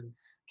interview and,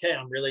 okay,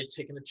 I'm really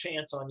taking a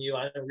chance on you.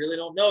 I really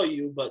don't know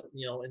you, but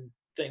and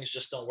things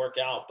just don't work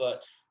out.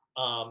 But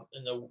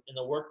in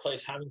the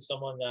workplace, having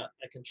someone that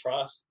I can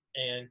trust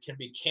and can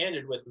be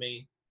candid with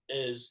me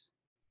is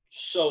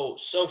so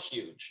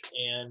huge.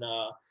 And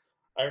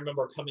I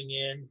remember coming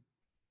in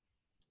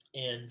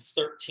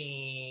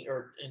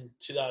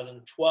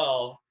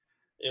 2012,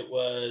 it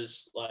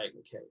was like,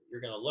 okay,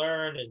 you're going to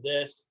learn and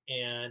this.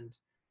 And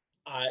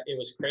it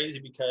was crazy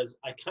because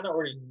I kind of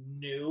already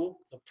knew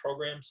the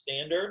program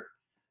standard,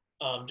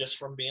 just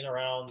from being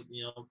around,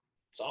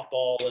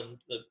 softball and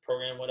the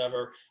program,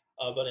 whatever.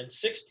 But in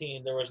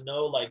 16, there was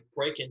no like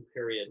break-in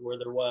period where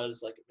there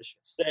was like at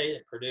Michigan State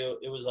and Purdue.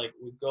 It was like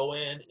we go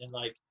in and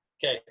like,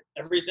 okay,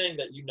 everything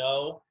that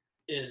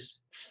is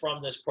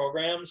from this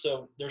program.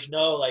 So there's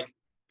no like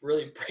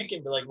really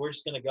breaking, but like we're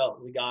just gonna go.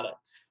 We got it.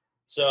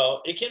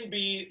 So it can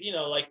be,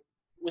 like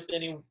with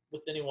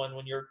anyone,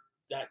 when you're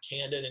that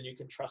candid and you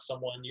can trust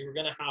someone, you're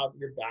gonna have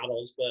your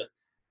battles, but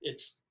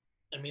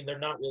they're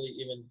not really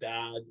even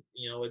bad.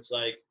 It's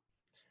like,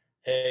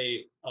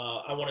 hey,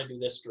 I want to do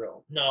this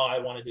drill. No, I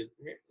want to do,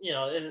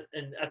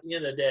 and at the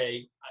end of the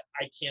day,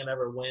 I can't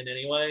ever win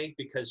anyway,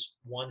 because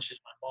 1,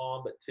 she's my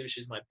mom, but 2,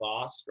 she's my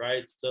boss,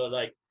 right? So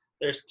like,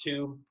 there's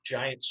 2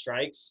 giant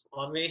strikes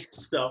on me.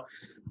 So,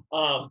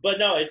 but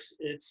no,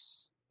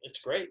 it's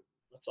great.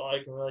 That's all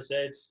I can really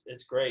say.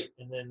 It's great.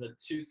 And then the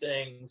 2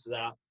 things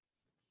that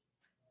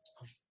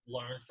I've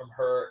learned from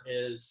her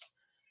is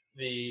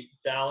the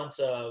balance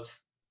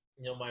of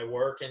my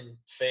work and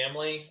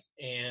family,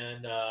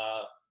 and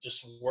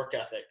just work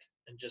ethic,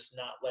 and just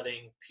not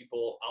letting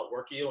people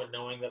outwork you, and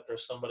knowing that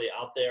there's somebody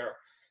out there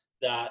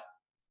that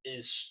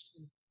is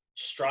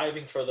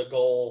striving for the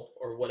goal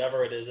or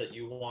whatever it is that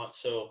you want.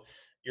 So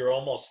you're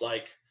almost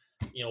like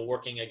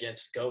working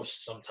against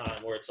ghosts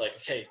sometime, where it's like,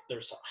 okay,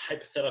 there's a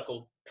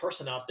hypothetical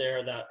person out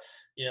there that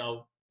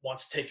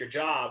wants to take your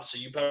job, so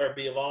you better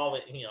be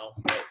evolving.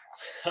 But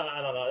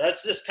I don't know,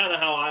 that's just kind of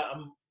how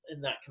I'm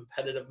in that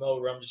competitive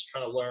mode, where I'm just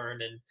trying to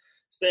learn and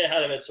stay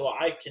ahead of it so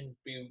I can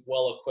be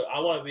well equipped.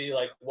 I want to be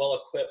like well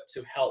equipped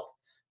to help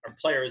our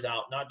players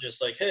out, not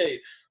just like,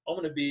 hey, I'm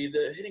going to be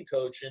the hitting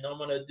coach and I'm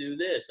going to do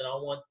this and I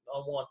want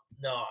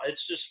no,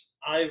 it's just,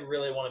 I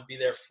really want to be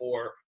there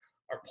for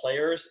our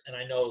players. And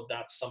I know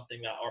that's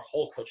something that our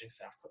whole coaching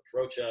staff, Coach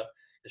Rocha,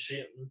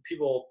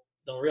 people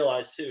don't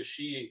realize too,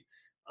 she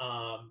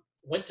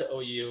went to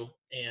OU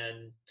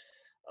and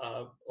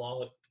along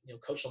with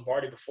Coach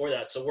Lombardi before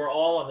that. So we're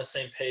all on the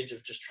same page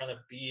of just trying to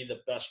be the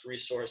best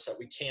resource that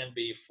we can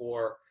be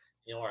for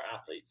our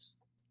athletes.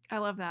 I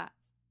love that.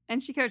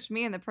 And she coached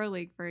me in the pro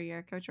league for a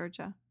year, Coach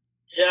Rocha.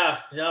 Yeah,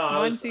 no,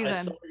 I season. I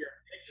saw your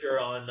picture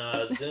on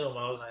Zoom.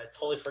 I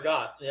totally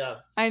forgot. Yeah,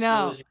 I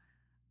know.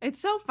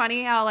 It's so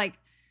funny how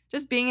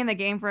just being in the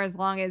game for as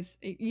long as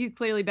you've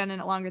clearly been in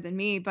it longer than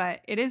me,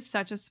 but it is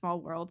such a small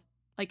world.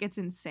 It's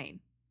insane.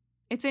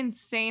 It's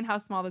insane how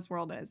small this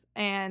world is.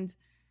 And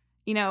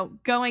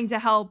going to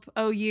help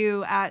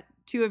OU at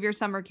 2 of your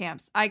summer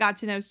camps, I got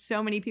to know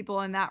so many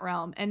people in that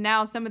realm. And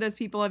now some of those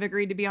people have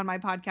agreed to be on my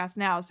podcast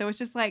now. So it's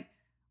just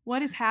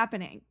what is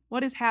happening?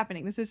 What is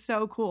happening? This is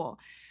so cool.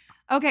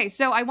 Okay,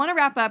 so I want to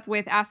wrap up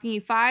with asking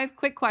you 5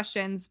 quick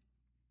questions.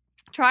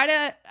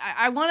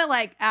 I want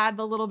to add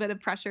the little bit of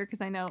pressure, because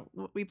I know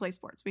we play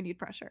sports, we need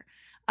pressure,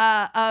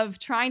 of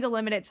trying to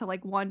limit it to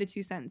 1 to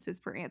 2 sentences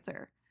per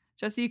answer,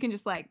 just so you can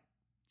just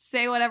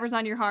say whatever's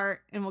on your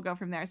heart and we'll go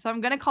from there. So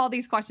I'm going to call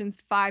these questions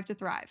 5 to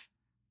Thrive.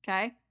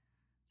 Okay.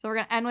 So we're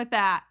going to end with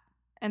that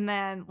and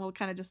then we'll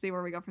kind of just see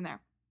where we go from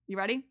there. You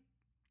ready?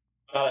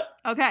 Got it.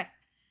 Okay.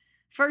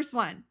 First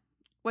one.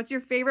 What's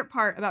your favorite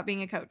part about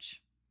being a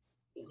coach?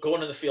 Going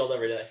to the field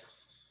every day.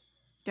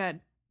 Good.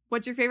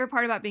 What's your favorite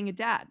part about being a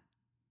dad?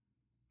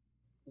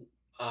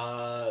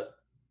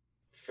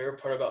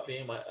 Favorite part about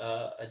being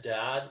a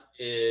dad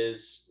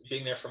is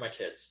being there for my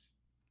kids.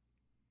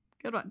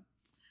 Good one.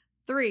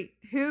 3,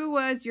 who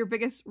was your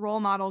biggest role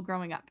model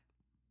growing up?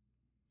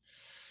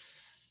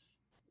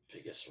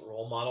 Biggest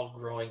role model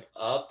growing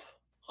up?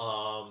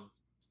 My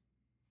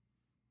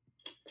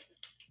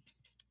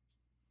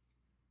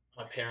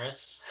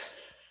parents.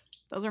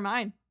 Those are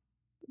mine.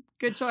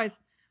 Good choice.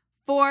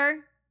 4,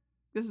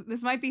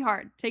 this might be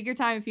hard. Take your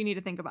time if you need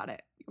to think about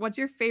it. What's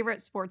your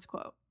favorite sports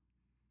quote?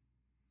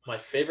 My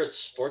favorite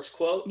sports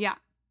quote? Yeah.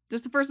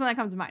 Just the first one that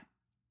comes to mind.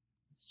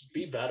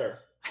 Be better.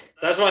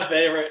 That's my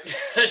favorite.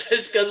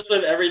 Just because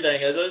with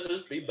everything, it's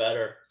just be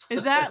better.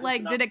 Is that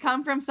did it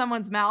come from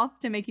someone's mouth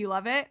to make you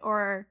love it,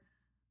 or?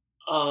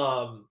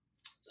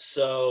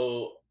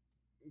 So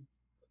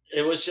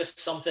it was just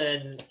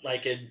something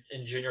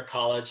in junior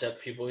college that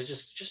people would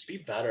just be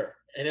better.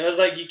 And it was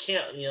you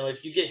can't,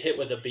 if you get hit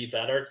with a be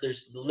better,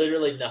 there's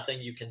literally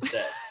nothing you can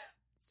say.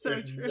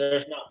 True.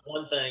 There's not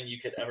one thing you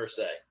could ever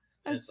say.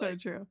 That's so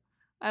true.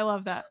 I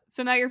love that.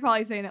 So now you're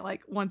probably saying it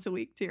once a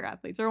week to your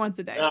athletes or once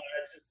a day. No,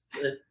 it's just,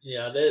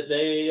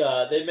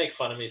 they make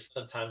fun of me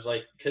sometimes,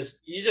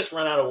 because you just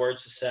run out of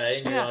words to say,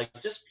 and you're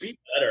just be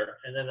better,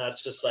 and then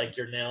that's just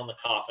your nail in the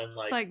coffin.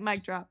 It's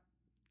mic drop.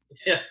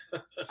 Yeah.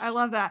 I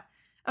love that.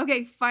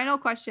 Okay, final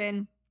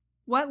question.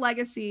 What's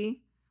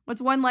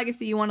one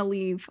legacy you want to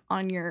leave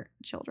on your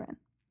children?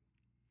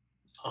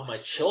 On my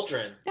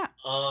children? Yeah.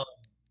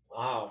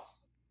 Wow.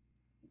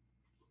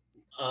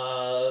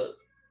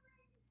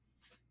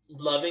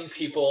 Loving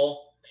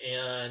people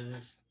and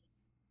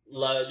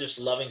just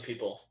loving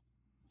people,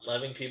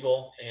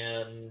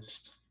 and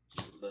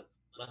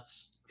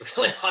that's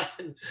really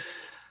hard.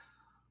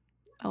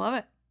 I love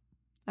it.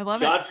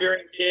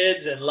 God-fearing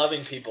kids and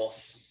loving people.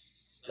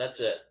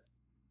 That's it.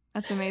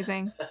 That's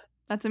amazing.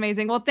 That's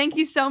amazing. Well, thank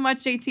you so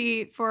much,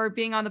 JT, for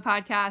being on the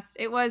podcast.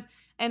 It was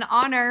an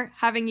honor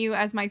having you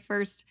as my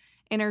first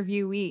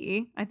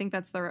interviewee. I think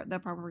that's the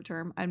proper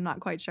term. I'm not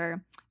quite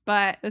sure.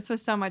 But this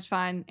was so much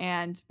fun,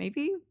 and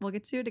maybe we'll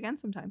get to it again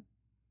sometime.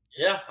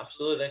 Yeah,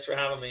 absolutely. Thanks for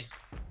having me.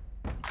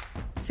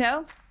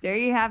 So there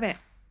you have it.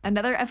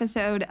 Another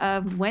episode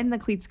of When the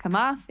Cleats Come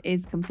Off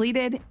is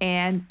completed.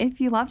 And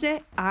if you loved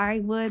it, I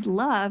would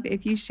love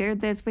if you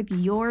shared this with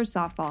your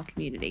softball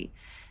community.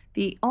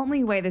 The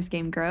only way this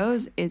game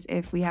grows is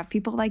if we have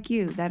people like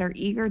you that are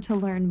eager to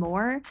learn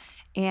more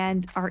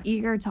and are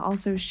eager to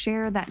also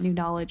share that new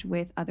knowledge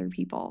with other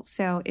people.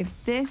 So if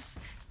this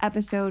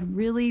episode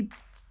really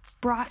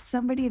brought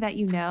somebody that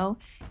you know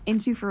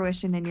into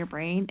fruition in your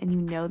brain and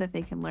you know that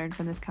they can learn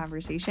from this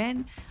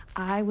conversation,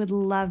 I would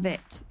love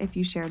it if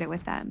you shared it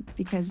with them,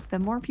 because the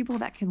more people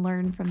that can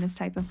learn from this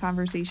type of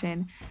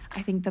conversation,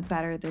 I think the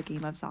better the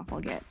game of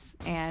softball gets.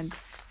 And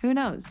who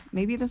knows,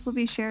 maybe this will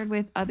be shared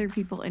with other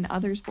people in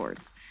other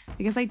sports,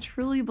 because I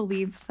truly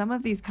believe some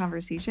of these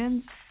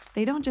conversations,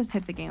 they don't just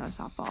hit the game of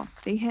softball,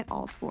 they hit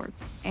all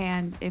sports.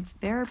 And if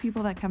there are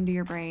people that come to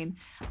your brain,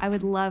 I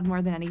would love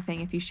more than anything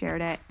if you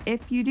shared it.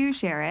 If you do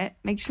share it,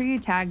 make sure you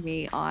tag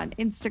me on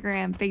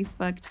Instagram,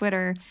 Facebook,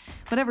 Twitter,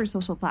 whatever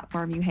social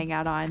platform you hang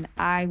out on.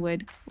 I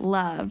would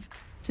love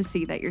to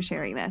see that you're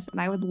sharing this,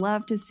 and I would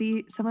love to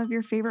see some of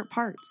your favorite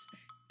parts.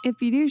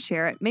 If you do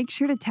share it, make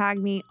sure to tag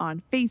me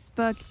on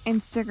Facebook,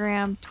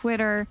 Instagram,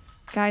 Twitter.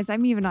 Guys,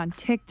 I'm even on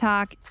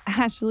TikTok,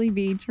 Ashley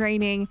B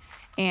Training,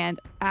 and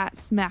at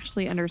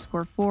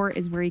Smashly_4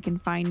 is where you can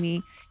find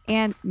me.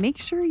 And make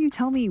sure you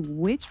tell me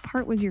which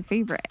part was your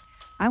favorite.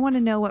 I want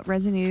to know what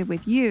resonated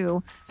with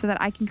you so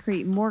that I can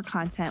create more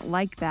content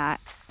like that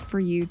for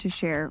you to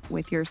share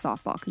with your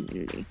softball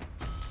community.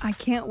 I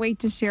can't wait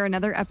to share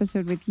another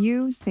episode with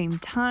you, same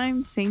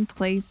time, same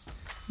place,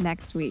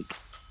 next week.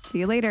 See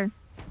you later.